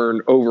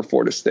Auburn over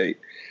Florida State.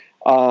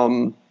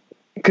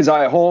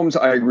 Keziah Holmes,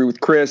 I agree with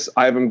Chris.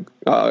 I have him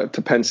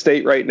to Penn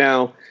State right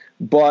now.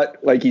 But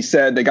like he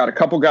said, they got a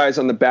couple guys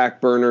on the back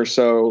burner.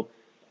 So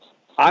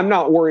I'm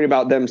not worried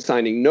about them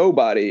signing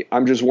nobody.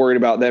 I'm just worried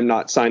about them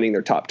not signing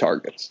their top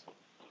targets.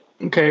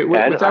 Okay.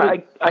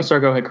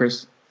 Sorry, go ahead,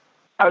 Chris.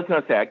 I was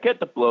going to say, I get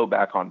the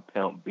blowback on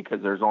Pimp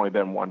because there's only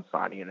been one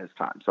signing in his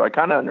time. So I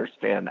kind of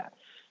understand that.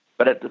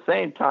 But at the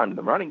same time,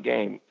 the running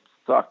game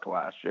sucked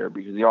last year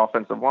because the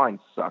offensive line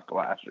sucked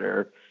last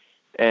year.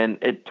 And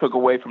it took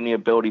away from the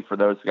ability for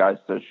those guys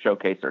to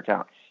showcase their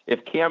talent.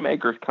 If Cam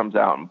Akers comes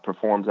out and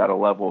performs at a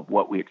level of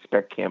what we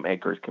expect Cam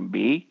Akers can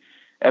be,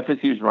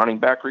 FSU's running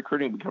back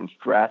recruiting becomes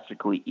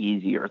drastically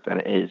easier than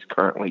it is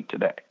currently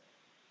today.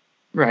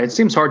 Right. It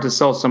seems hard to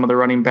sell some of the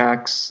running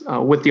backs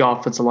with the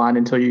offensive line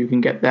until you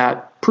can get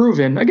that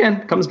proven.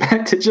 Again, it comes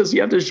back to just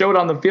you have to show it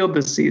on the field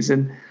this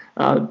season.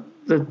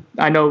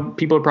 I know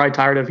people are probably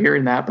tired of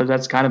hearing that, but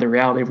that's kind of the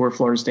reality of where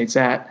Florida State's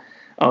at.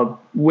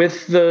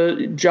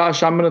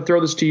 Josh, I'm going to throw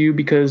this to you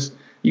because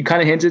you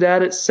kind of hinted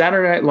at it.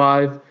 Saturday Night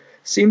Live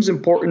seems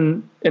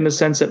important in the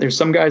sense that there's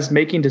some guys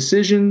making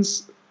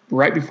decisions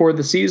right before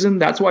the season.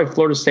 That's why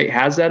Florida State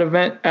has that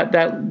event at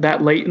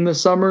that late in the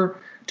summer,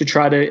 to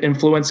try to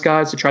influence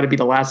guys, to try to be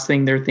the last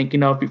thing they're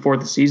thinking of before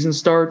the season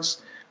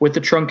starts. with the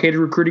truncated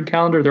recruiting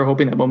calendar. They're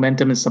hoping that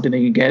momentum is something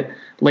they can get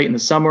late in the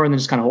summer and then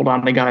just kind of hold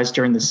on to guys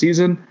during the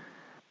season.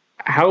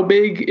 How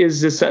big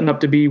is this setting up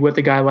to be with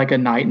a guy like a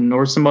Knighton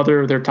or some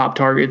other of their top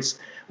targets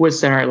with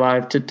Saturday Night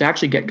Live to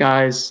actually get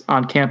guys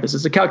on campus?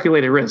 It's a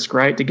calculated risk,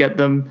 right, to get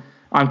them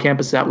on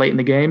campus that late in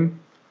the game?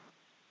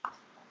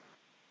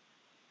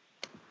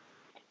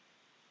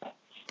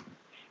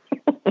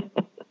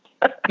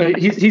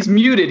 He's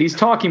muted. He's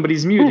talking, but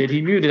he's muted.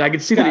 He muted. I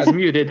can see that he's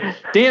muted.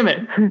 Damn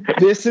it.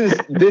 This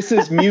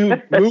is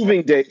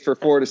moving day for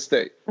Florida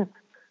State.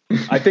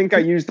 I think I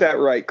used that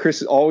right.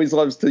 Chris always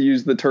loves to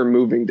use the term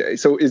moving day.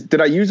 So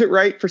did I use it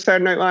right for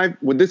Saturday Night Live?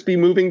 Would this be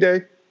moving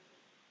day?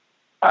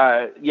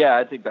 Yeah,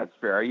 I think that's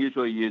fair. I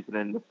usually use it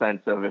in the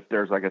sense of if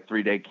there's like a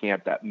 3-day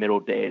camp, that middle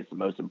day is the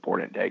most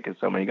important day because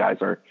so many guys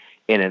are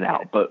in and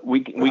out. But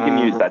we can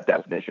use that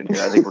definition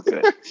here. I think we're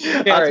good.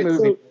 Yeah, all right.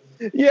 So,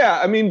 yeah,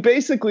 I mean,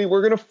 basically,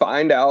 we're going to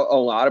find out a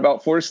lot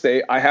about Florida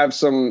State. I have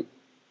some,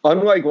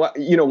 unlike,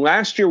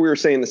 last year we were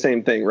saying the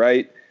same thing,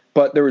 right?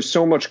 But there was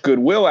so much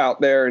goodwill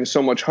out there and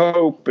so much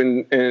hope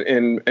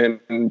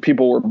and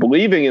people were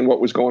believing in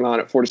what was going on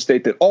at Florida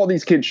State that all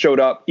these kids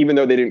showed up, even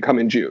though they didn't come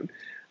in June.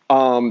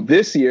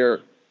 This year,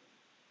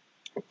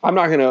 I'm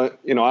not going to,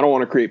 I don't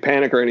want to create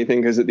panic or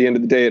anything because at the end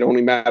of the day, it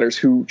only matters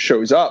who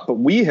shows up. But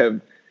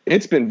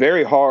it's been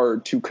very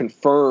hard to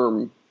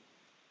confirm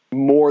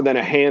more than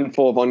a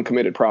handful of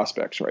uncommitted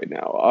prospects right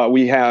now.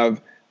 We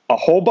have a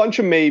whole bunch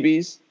of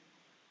maybes,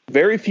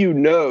 very few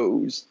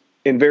no's,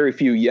 and very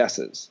few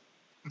yeses.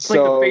 It's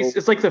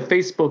like the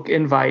Facebook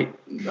invite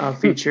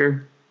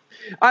feature.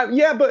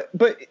 Yeah, but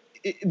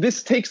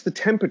this takes the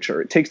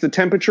temperature. It takes the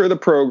temperature of the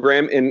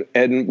program,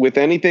 and with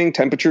anything,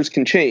 temperatures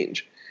can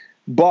change.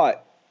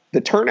 But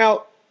the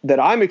turnout that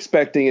I'm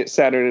expecting at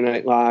Saturday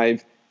Night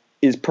Live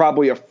is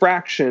probably a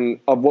fraction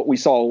of what we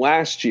saw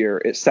last year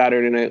at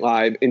Saturday Night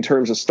Live in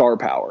terms of star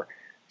power.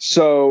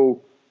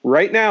 So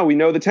right now we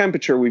know the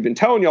temperature. We've been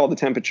telling you all the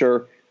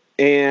temperature.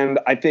 And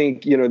I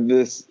think,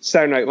 this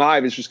Saturday Night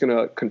Live is just going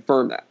to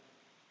confirm that.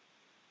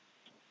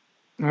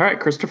 All right,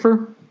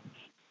 Christopher.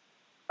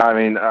 I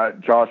mean,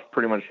 Josh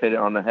pretty much hit it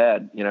on the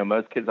head.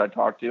 Most kids I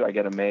talk to, I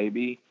get a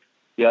maybe.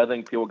 The other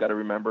thing people got to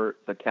remember,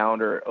 the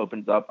calendar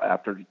opens up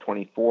after the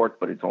 24th,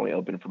 but it's only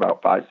open for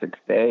about 5-6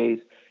 days.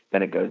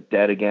 Then it goes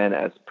dead again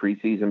as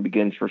preseason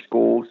begins for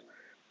schools.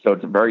 So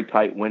it's a very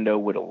tight window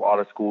with a lot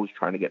of schools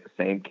trying to get the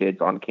same kids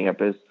on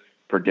campus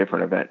for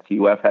different events.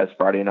 UF has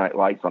Friday Night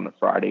Lights on the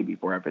Friday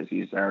before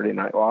FSU Saturday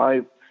Night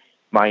Live.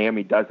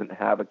 Miami doesn't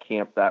have a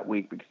camp that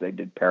week because they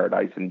did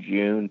Paradise in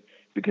June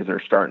because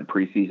they're starting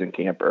preseason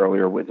camp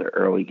earlier with their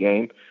early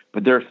game.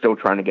 But they're still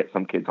trying to get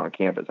some kids on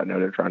campus. I know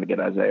they're trying to get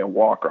Isaiah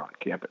Walker on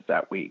campus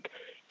that week.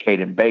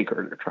 Caden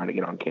Baker, they're trying to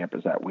get on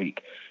campus that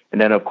week. And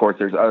then, of course,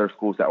 there's other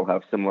schools that will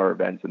have similar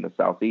events in the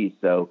Southeast.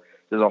 So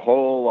there's a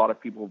whole lot of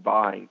people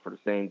vying for the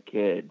same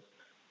kids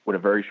with a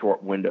very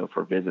short window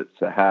for visits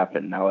to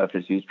happen. Now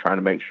FSU is trying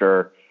to make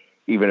sure,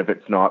 even if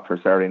it's not for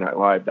Saturday Night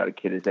Live, that a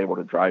kid is able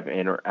to drive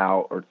in or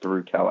out or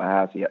through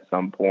Tallahassee at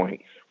some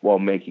point while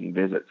making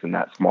visits in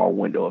that small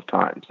window of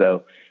time.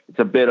 So it's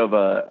a bit of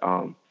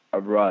a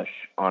rush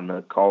on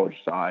the college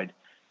side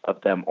of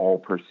them all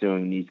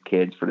pursuing these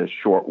kids for this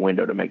short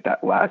window to make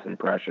that last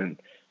impression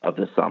of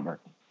the summer.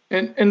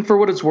 And for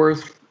what it's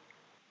worth,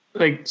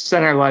 like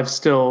Saturday Night Live's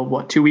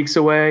still 2 weeks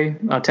away,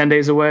 10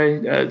 days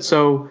away.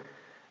 So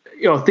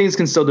things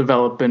can still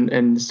develop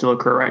and still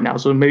occur right now.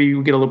 So maybe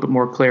you get a little bit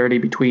more clarity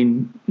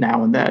between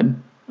now and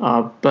then.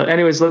 But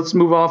anyways, let's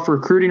move off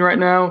recruiting right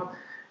now.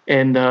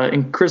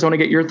 And Chris, I want to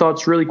get your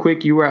thoughts really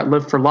quick. You were at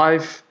Live for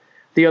Life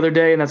the other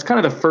day, and that's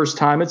kind of the first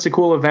time. It's a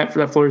cool event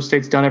that Florida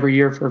State's done every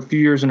year for a few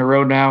years in a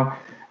row now.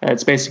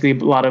 It's basically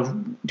a lot of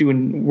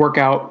doing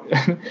workout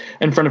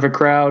in front of a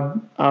crowd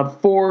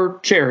for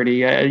charity.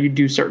 You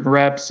do certain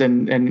reps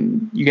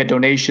and you get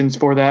donations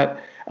for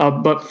that.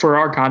 But for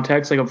our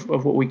context, of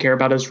what we care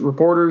about as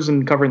reporters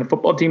and covering the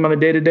football team on a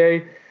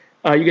day-to-day,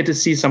 you get to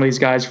see some of these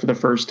guys for the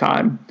first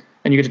time.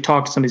 And you get to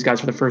talk to some of these guys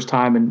for the first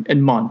time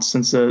in months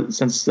since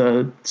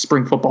the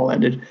spring football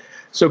ended.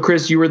 So,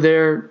 Chris, you were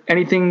there.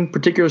 Anything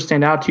particular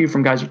stand out to you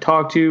from guys you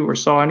talked to or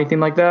saw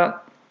anything like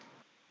that?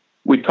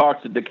 We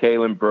talked to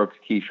DeKalen Brooks,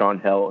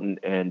 Keyshawn Helton,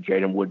 and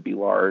Jaden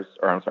Lars.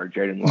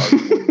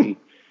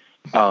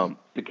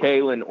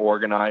 DeKalen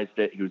organized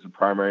it. He was the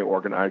primary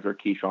organizer.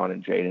 Keyshawn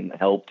and Jaden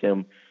helped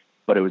him,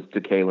 but it was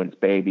DeKalen's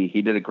baby.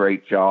 He did a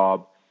great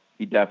job.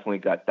 He definitely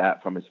got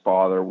that from his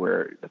father,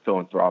 where the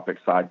philanthropic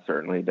side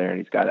certainly there, and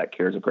he's a guy that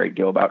cares a great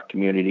deal about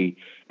community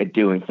and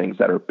doing things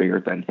that are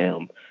bigger than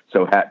him.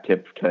 So hat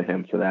tip to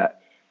him for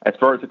that. As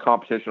far as the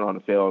competition on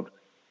the field,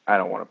 I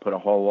don't want to put a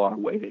whole lot of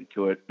weight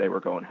into it. They were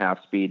going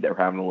half speed. They were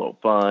having a little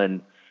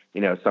fun.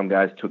 Some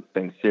guys took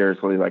things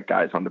seriously, like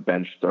guys on the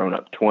bench throwing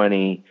up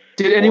 20.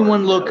 Did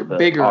anyone look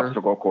bigger,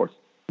 obstacle course,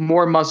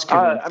 more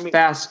muscular,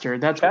 faster?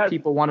 That's what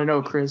people want to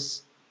know,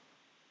 Chris.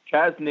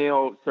 Chaz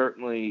Neal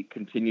certainly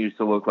continues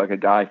to look like a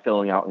guy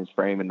filling out his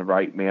frame in the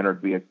right manner to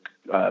be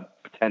a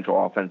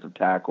potential offensive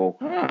tackle.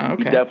 Okay.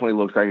 He definitely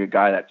looks like a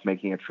guy that's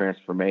making a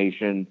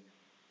transformation.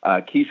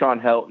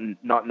 Keyshawn Helton,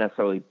 not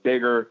necessarily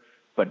bigger,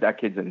 but that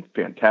kid's in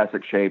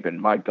fantastic shape.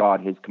 And my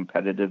God, his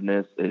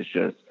competitiveness is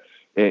just,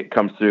 it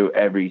comes through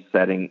every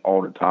setting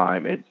all the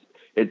time.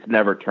 It's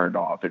never turned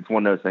off. It's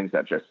one of those things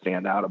that just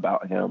stand out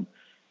about him.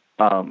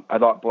 I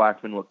thought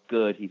Blackman looked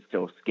good. He's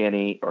still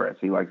skinny, or as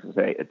he likes to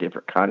say, a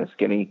different kind of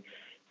skinny.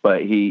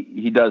 But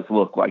he does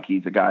look like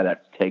he's a guy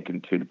that's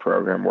taken to the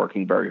program,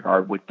 working very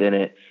hard within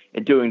it,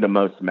 and doing the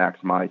most to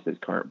maximize his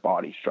current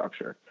body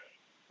structure.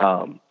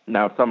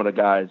 Now, some of the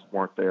guys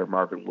weren't there.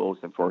 Marvin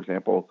Wilson, for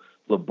example,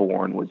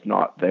 LeBourne was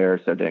not there,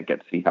 so didn't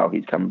get to see how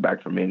he's coming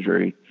back from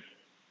injury.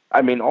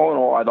 I mean, all in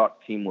all, I thought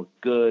the team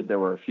looked good. There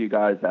were a few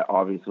guys that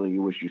obviously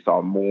you wish you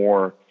saw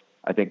more.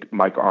 I think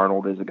Mike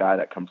Arnold is a guy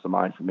that comes to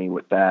mind for me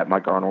with that.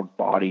 Mike Arnold's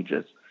body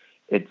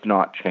it's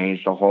not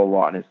changed a whole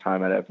lot in his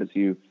time at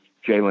FSU.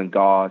 Jalen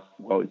Goss,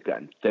 well, he's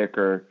gotten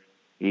thicker.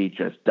 He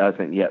just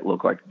doesn't yet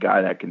look like a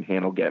guy that can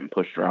handle getting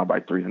pushed around by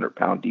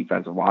 300-pound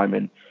defensive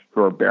linemen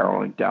who are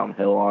barreling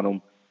downhill on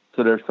him.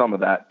 So there's some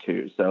of that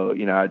too. So,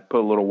 I'd put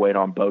a little weight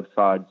on both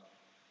sides.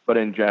 But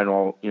in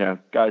general,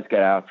 guys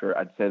get after.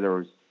 I'd say there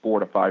was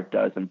 4 to 5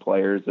 dozen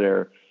players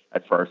there.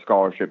 As far as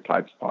scholarship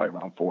types, probably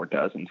around 4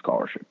 dozen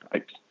scholarship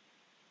types.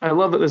 I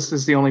love that this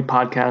is the only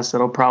podcast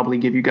that'll probably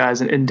give you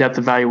guys an in-depth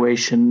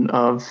evaluation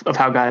of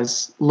how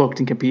guys looked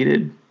and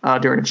competed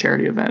during a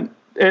charity event.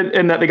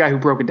 And that the guy who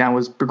broke it down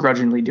was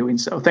begrudgingly doing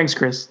so. Thanks,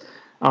 Chris.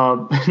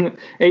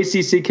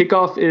 ACC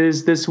kickoff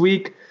is this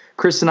week.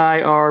 Chris and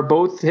I are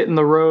both hitting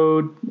the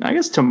road, I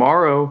guess,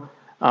 tomorrow.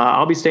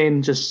 I'll be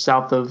staying just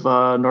south of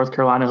North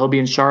Carolina. He'll be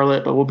in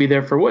Charlotte, but we'll be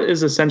there for what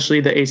is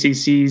essentially the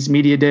ACC's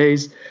media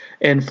days.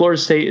 And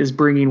Florida State is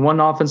bringing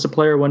one offensive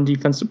player, one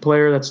defensive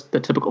player. That's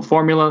the typical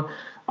formula.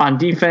 On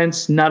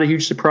defense, not a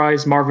huge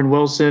surprise. Marvin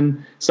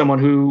Wilson, someone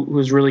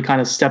who's really kind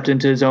of stepped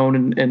into his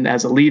own and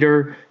as a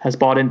leader, has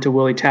bought into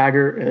Willie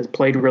Taggart, has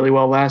played really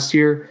well last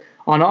year.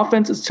 On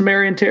offense, it's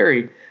Tamarian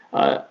Terry.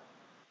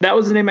 That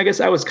was the name I guess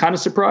I was kind of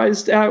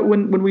surprised at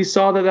when we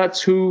saw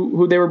that's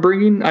who they were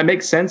bringing. It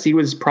makes sense. He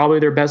was probably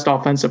their best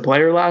offensive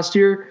player last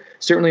year,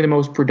 certainly the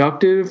most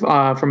productive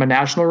from a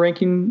national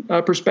ranking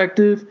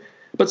perspective,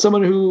 but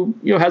someone who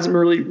hasn't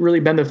really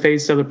been the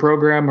face of the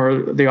program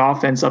or the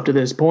offense up to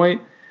this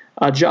point.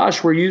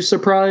 Josh, were you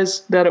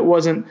surprised that it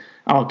wasn't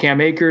Cam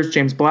Akers,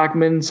 James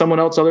Blackman, someone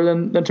else other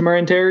than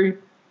Tamarian Terry?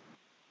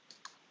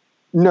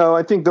 No,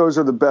 I think those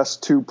are the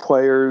best 2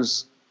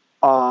 players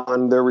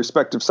on their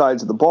respective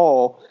sides of the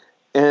ball.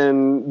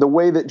 And the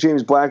way that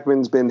James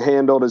Blackman's been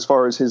handled as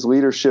far as his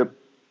leadership,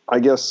 I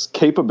guess,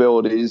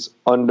 capabilities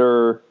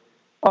under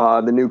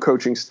the new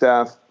coaching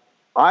staff,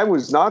 I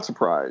was not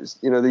surprised.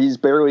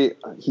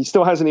 He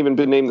still hasn't even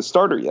been named the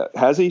starter yet.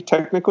 Has he,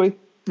 technically?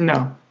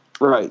 No.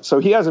 Right. So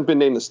he hasn't been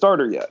named the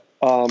starter yet.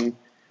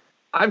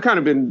 I've kind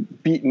of been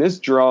beating this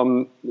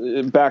drum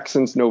back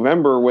since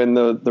November when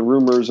the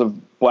rumors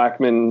of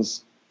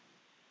Blackman's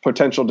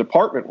potential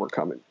department were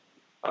coming.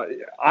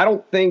 I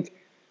don't think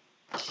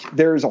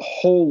there's a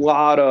whole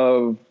lot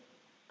of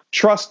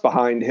trust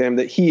behind him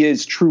that he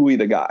is truly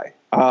the guy.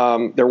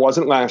 There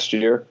wasn't last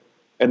year.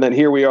 And then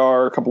here we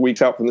are a couple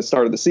weeks out from the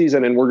start of the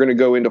season, and we're going to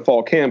go into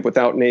fall camp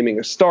without naming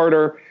a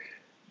starter.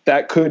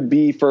 That could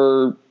be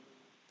for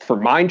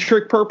mind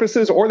trick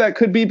purposes, or that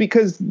could be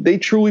because they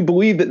truly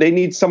believe that they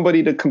need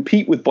somebody to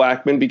compete with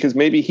Blackman because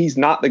maybe he's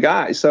not the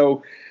guy.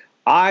 So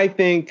I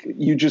think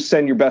you just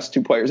send your best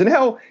 2 players. And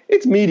hell,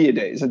 it's media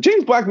days.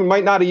 James Blackman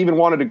might not even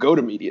wanted to go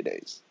to media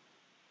days.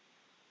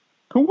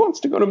 Who wants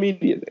to go to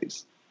media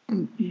days?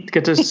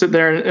 Get to sit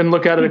there and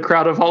look at a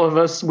crowd of all of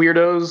us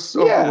weirdos,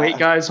 overweight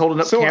guys holding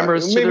up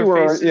cameras to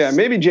their faces.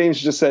 Maybe James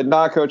just said,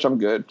 "Nah, coach, I'm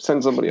good.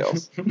 Send somebody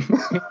else."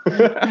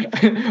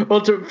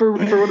 Well, for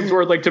what it's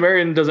worth, like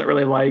Tamarian doesn't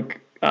really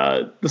like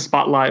the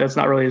spotlight. That's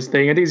not really his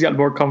thing. I think he's gotten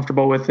more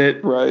comfortable with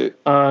it. Right.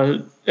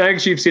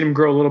 Actually, you've seen him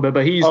grow a little bit,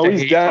 but he's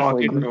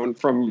definitely grown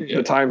from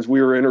the times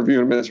we were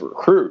interviewing him as a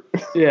recruit.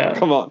 Yeah.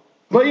 Come on.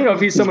 But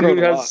if he's someone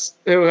who has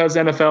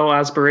NFL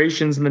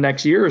aspirations in the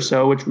next year or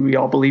so, which we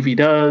all believe he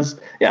does,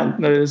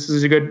 this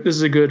is a good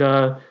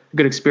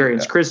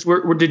experience. Yeah. Chris,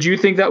 did you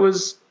think that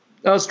was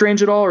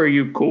strange at all, or are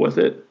you cool with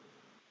it?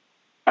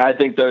 I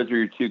think those are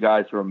your 2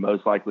 guys who are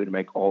most likely to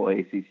make all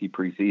ACC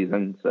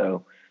preseason,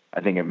 so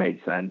I think it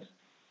made sense.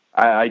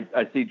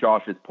 I see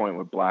Josh's point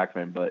with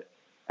Blackman, but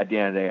at the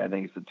end of the day, I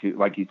think it's the 2,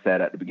 like he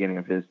said at the beginning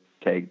of his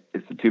take,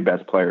 it's the 2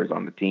 best players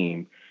on the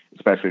team,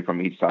 especially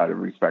from each side of the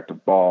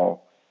respective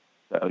ball.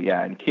 So,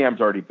 yeah, and Cam's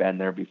already been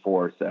there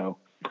before, so,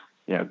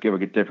 give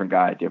a different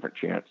guy a different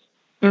chance.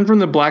 And from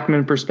the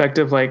Blackman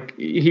perspective, like,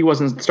 he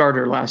wasn't the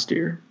starter last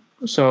year.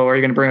 So are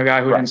you going to bring a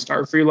guy who didn't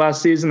start for you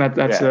last season?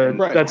 That's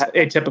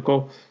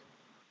atypical.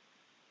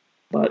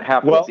 But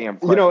half the damn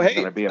question is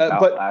going to be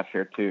about last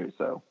year, too,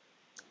 so.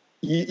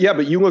 Yeah,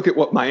 but you look at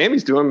what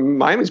Miami's doing.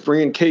 Miami's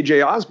bringing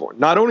KJ Osborne.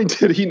 Not only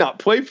did he not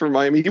play for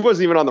Miami, he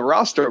wasn't even on the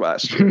roster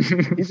last year.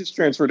 He just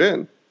transferred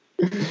in.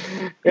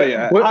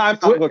 But I'm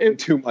not looking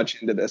too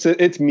much into this.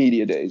 It's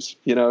media days,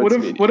 What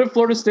if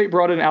Florida State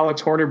brought in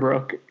Alex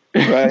Hornibrook?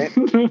 Right,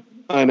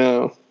 I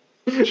know.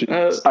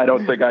 I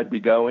don't think I'd be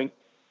going.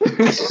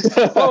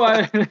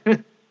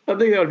 I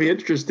think that would be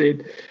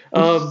interesting.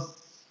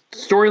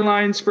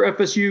 Storylines for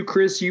FSU,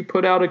 Chris, you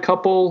put out a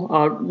couple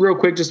real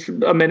quick, just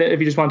a minute if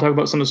you just want to talk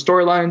about some of the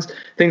storylines,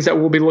 things that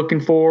we'll be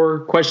looking for,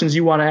 questions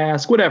you want to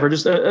ask, whatever,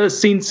 just a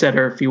scene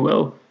setter, if you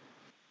will.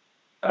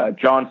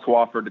 John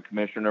Swofford, the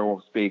commissioner,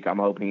 will speak. I'm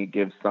hoping it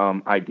gives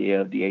some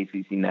idea of the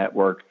ACC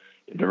network,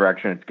 the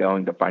direction it's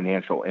going, the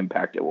financial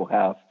impact it will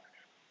have.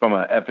 From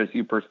a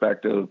FSU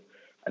perspective,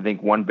 I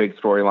think one big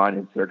storyline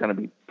is they're going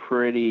to be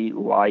pretty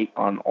light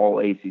on all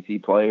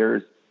ACC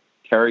players.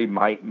 Terry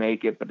might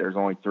make it, but there's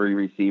only 3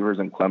 receivers,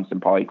 and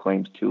Clemson probably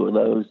claims 2 of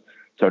those.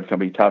 So it's going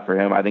to be tough for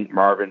him. I think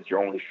Marvin's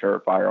your only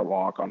surefire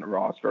lock on the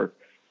roster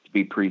to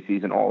be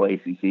preseason all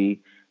ACC.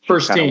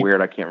 First team. Kind of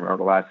weird. I can't remember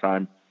the last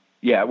time.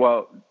 Yeah,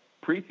 well,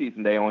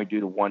 preseason they only do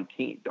the 1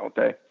 team, don't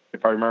they?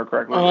 If I remember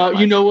correctly.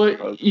 You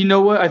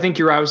know what? I think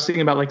you're right. I was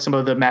thinking about like some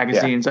of the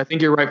magazines. Yeah. I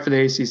think you're right for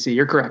the ACC.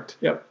 You're correct.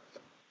 Yep.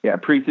 Yeah,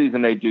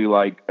 preseason they do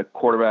like a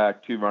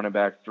quarterback, 2 running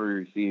backs, 3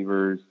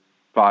 receivers,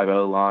 5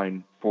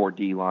 O-line, 4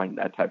 D-line,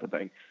 that type of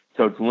thing.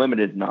 So it's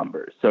limited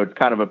numbers. So it's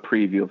kind of a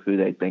preview of who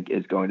they think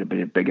is going to be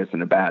the biggest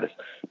and the baddest.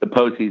 The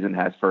postseason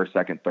has first,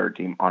 second, third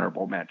team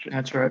honorable mention.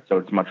 That's right. So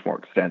it's much more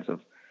extensive.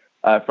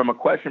 From a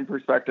question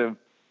perspective,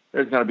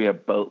 there's going to be a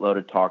boatload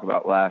to talk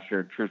about last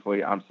year.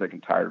 Truthfully, I'm sick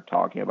and tired of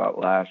talking about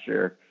last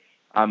year.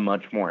 I'm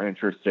much more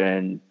interested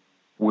in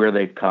where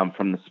they've come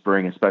from the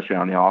spring, especially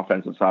on the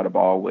offensive side of the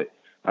ball, with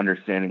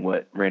understanding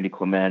what Randy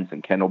Clements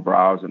and Kendall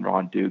Browse and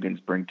Ron Dugans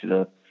bring to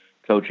the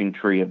coaching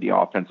tree of the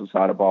offensive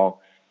side of the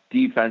ball.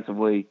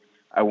 Defensively,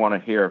 I want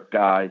to hear if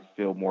guys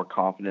feel more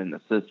confident in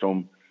the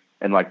system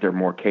and like they're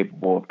more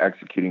capable of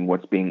executing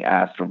what's being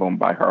asked of them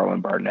by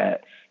Harlan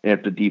Barnett. And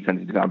if the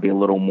defense is going to be a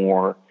little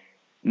more,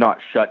 not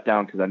shut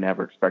down, because I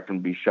never expect them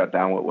to be shut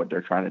down with what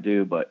they're trying to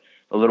do, but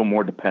a little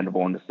more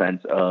dependable in the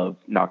sense of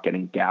not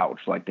getting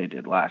gouged like they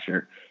did last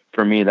year.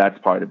 For me, that's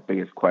probably the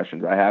biggest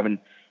questions I have. And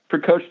for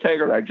Coach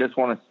Taggart, I just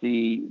want to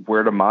see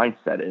where the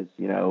mindset is.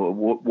 You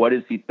know, what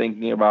is he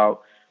thinking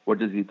about? What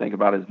does he think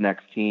about his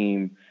next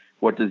team?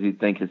 What does he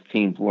think his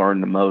team's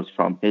learned the most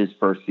from his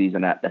first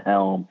season at the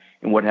helm?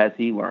 And what has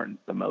he learned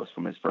the most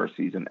from his first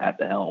season at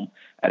the helm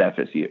at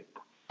FSU?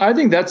 I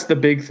think that's the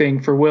big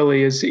thing for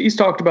Willie is he's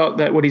talked about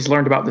that, what he's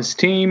learned about this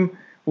team,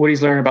 what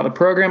he's learned about the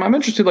program. I'm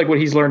interested like what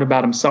he's learned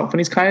about himself. And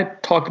he's kind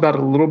of talked about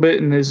it a little bit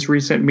in his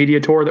recent media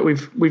tour that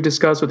we've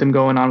discussed with him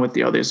going on with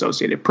the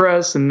Associated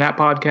Press and that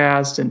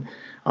podcast. And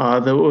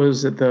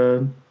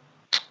the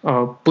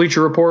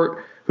Bleacher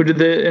Report, who did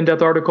the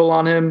in-depth article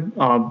on him.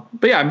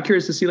 But yeah, I'm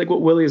curious to see like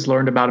what Willie has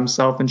learned about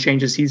himself and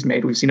changes he's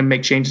made. We've seen him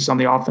make changes on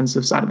the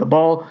offensive side of the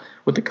ball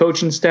with the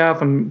coaching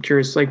staff. I'm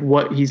curious like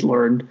what he's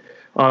learned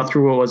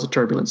through what was a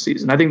turbulent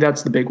season. I think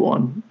that's the big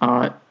one.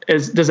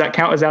 Does that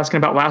count as asking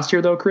about last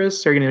year though,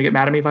 Chris? Are you going to get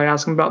mad at me if I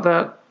ask him about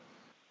that?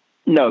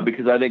 No,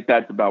 because I think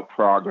that's about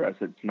progress.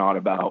 It's not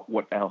about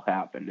what the hell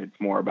happened. It's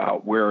more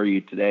about where are you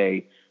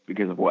today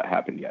because of what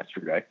happened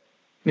yesterday.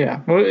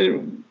 Yeah.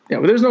 Well,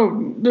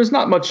 there's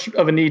not much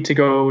of a need to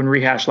go and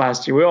rehash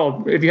last year.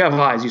 If you have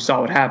eyes, you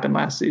saw what happened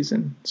last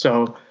season.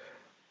 So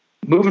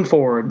moving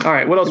forward. All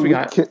right. What else we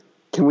got?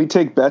 Can we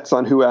take bets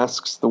on who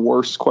asks the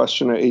worst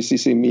question at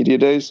ACC Media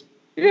Days?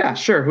 Yeah,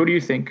 sure. Who do you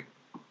think?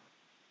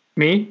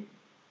 Me?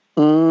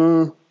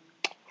 I'll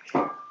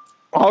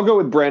go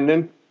with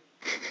Brendan.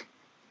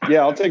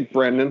 Yeah, I'll take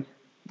Brendan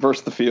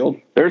versus the field.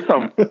 There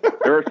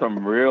are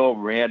some real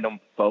random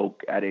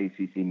folk at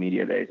ACC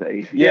Media Days.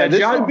 Yeah,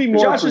 this would be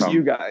more for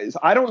you guys.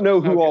 I don't know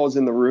who all is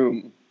in the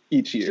room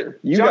each year.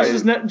 Josh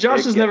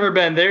has never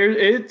been there.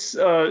 It's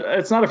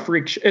not a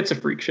freak. It's a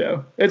freak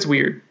show. It's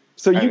weird.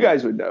 So you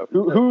guys would know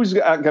who's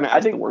going to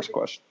ask the worst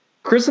question.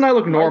 Chris and I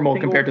look normal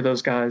compared to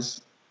those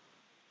guys.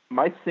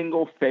 My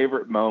single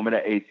favorite moment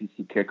at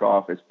ACC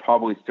kickoff is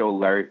probably still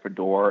Larry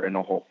Fedora and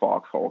the whole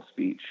Foxhole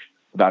speech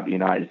about the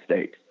United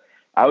States.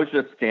 I was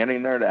just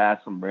standing there to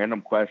ask some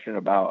random question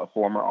about a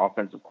former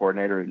offensive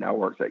coordinator who now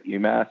works at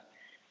UMass,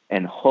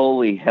 and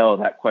holy hell,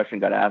 that question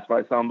got asked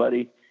by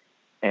somebody,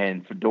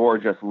 and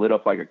Fedora just lit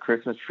up like a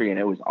Christmas tree, and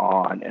it was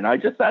on. And I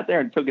just sat there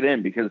and took it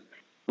in because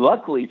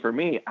luckily for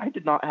me, I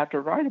did not have to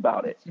write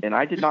about it, and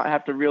I did not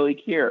have to really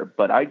care,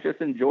 but I just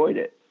enjoyed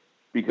it.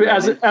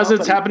 Because as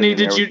it's happening,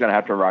 did you going to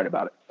have to write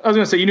about it? I was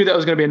going to say, you knew that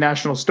was going to be a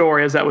national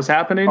story as that was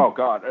happening. Oh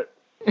God,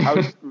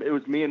 it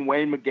was me and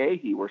Wayne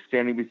McGahee were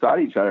standing beside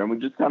each other, and we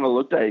just kind of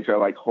looked at each other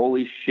like,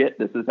 "Holy shit,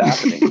 this is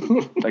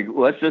happening!" Like,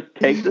 let's just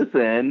take this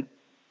in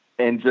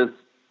and just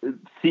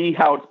see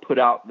how it's put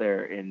out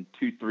there in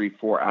 2, 3,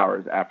 4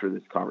 hours after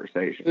this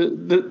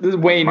conversation. The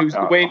Wayne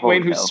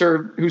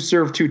who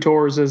served 2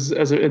 tours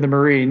as in the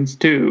Marines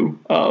too.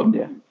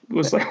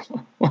 Was like,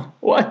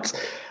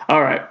 what?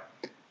 All right.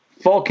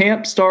 Fall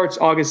camp starts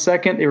August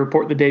 2nd. They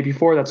report the day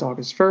before. That's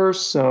August 1st.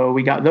 So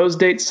we got those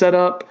dates set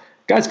up.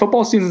 Guys,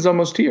 football season's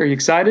almost here. Are you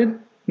excited?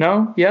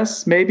 No?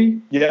 Yes? Maybe?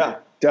 Yeah,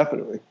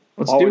 definitely.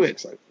 Let's do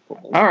it.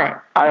 All right.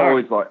 I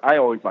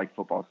always like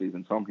football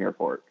season, so I'm here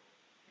for it.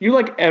 You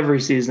like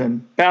every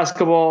season.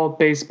 Basketball,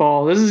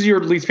 baseball. This is your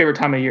least favorite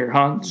time of year,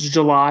 huh? It's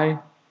July.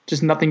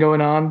 Just nothing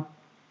going on.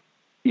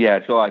 Yeah,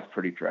 July's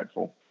pretty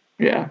dreadful.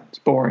 Yeah, it's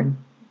boring.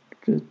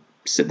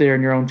 sit there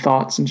in your own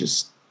thoughts and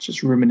just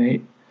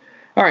ruminate.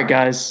 All right,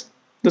 guys,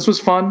 this was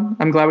fun.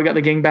 I'm glad we got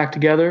the gang back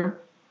together.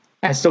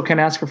 I still can't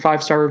ask for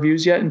 5-star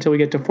reviews yet until we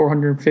get to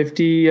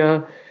 450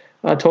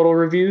 total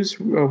reviews.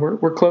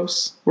 We're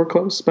close. We're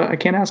close, but I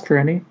can't ask for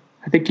any.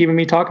 I think even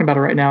me talking about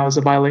it right now is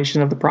a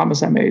violation of the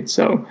promise I made.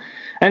 So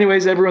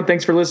anyways, everyone,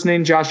 thanks for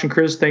listening. Josh and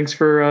Chris, thanks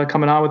for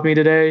coming on with me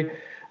today.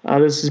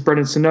 This is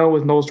Brendan Sano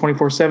with Noles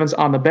 24/7's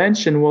On the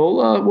Bench, and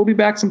we'll be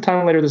back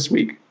sometime later this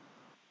week.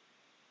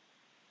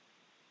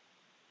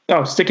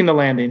 Oh, sticking the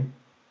landing.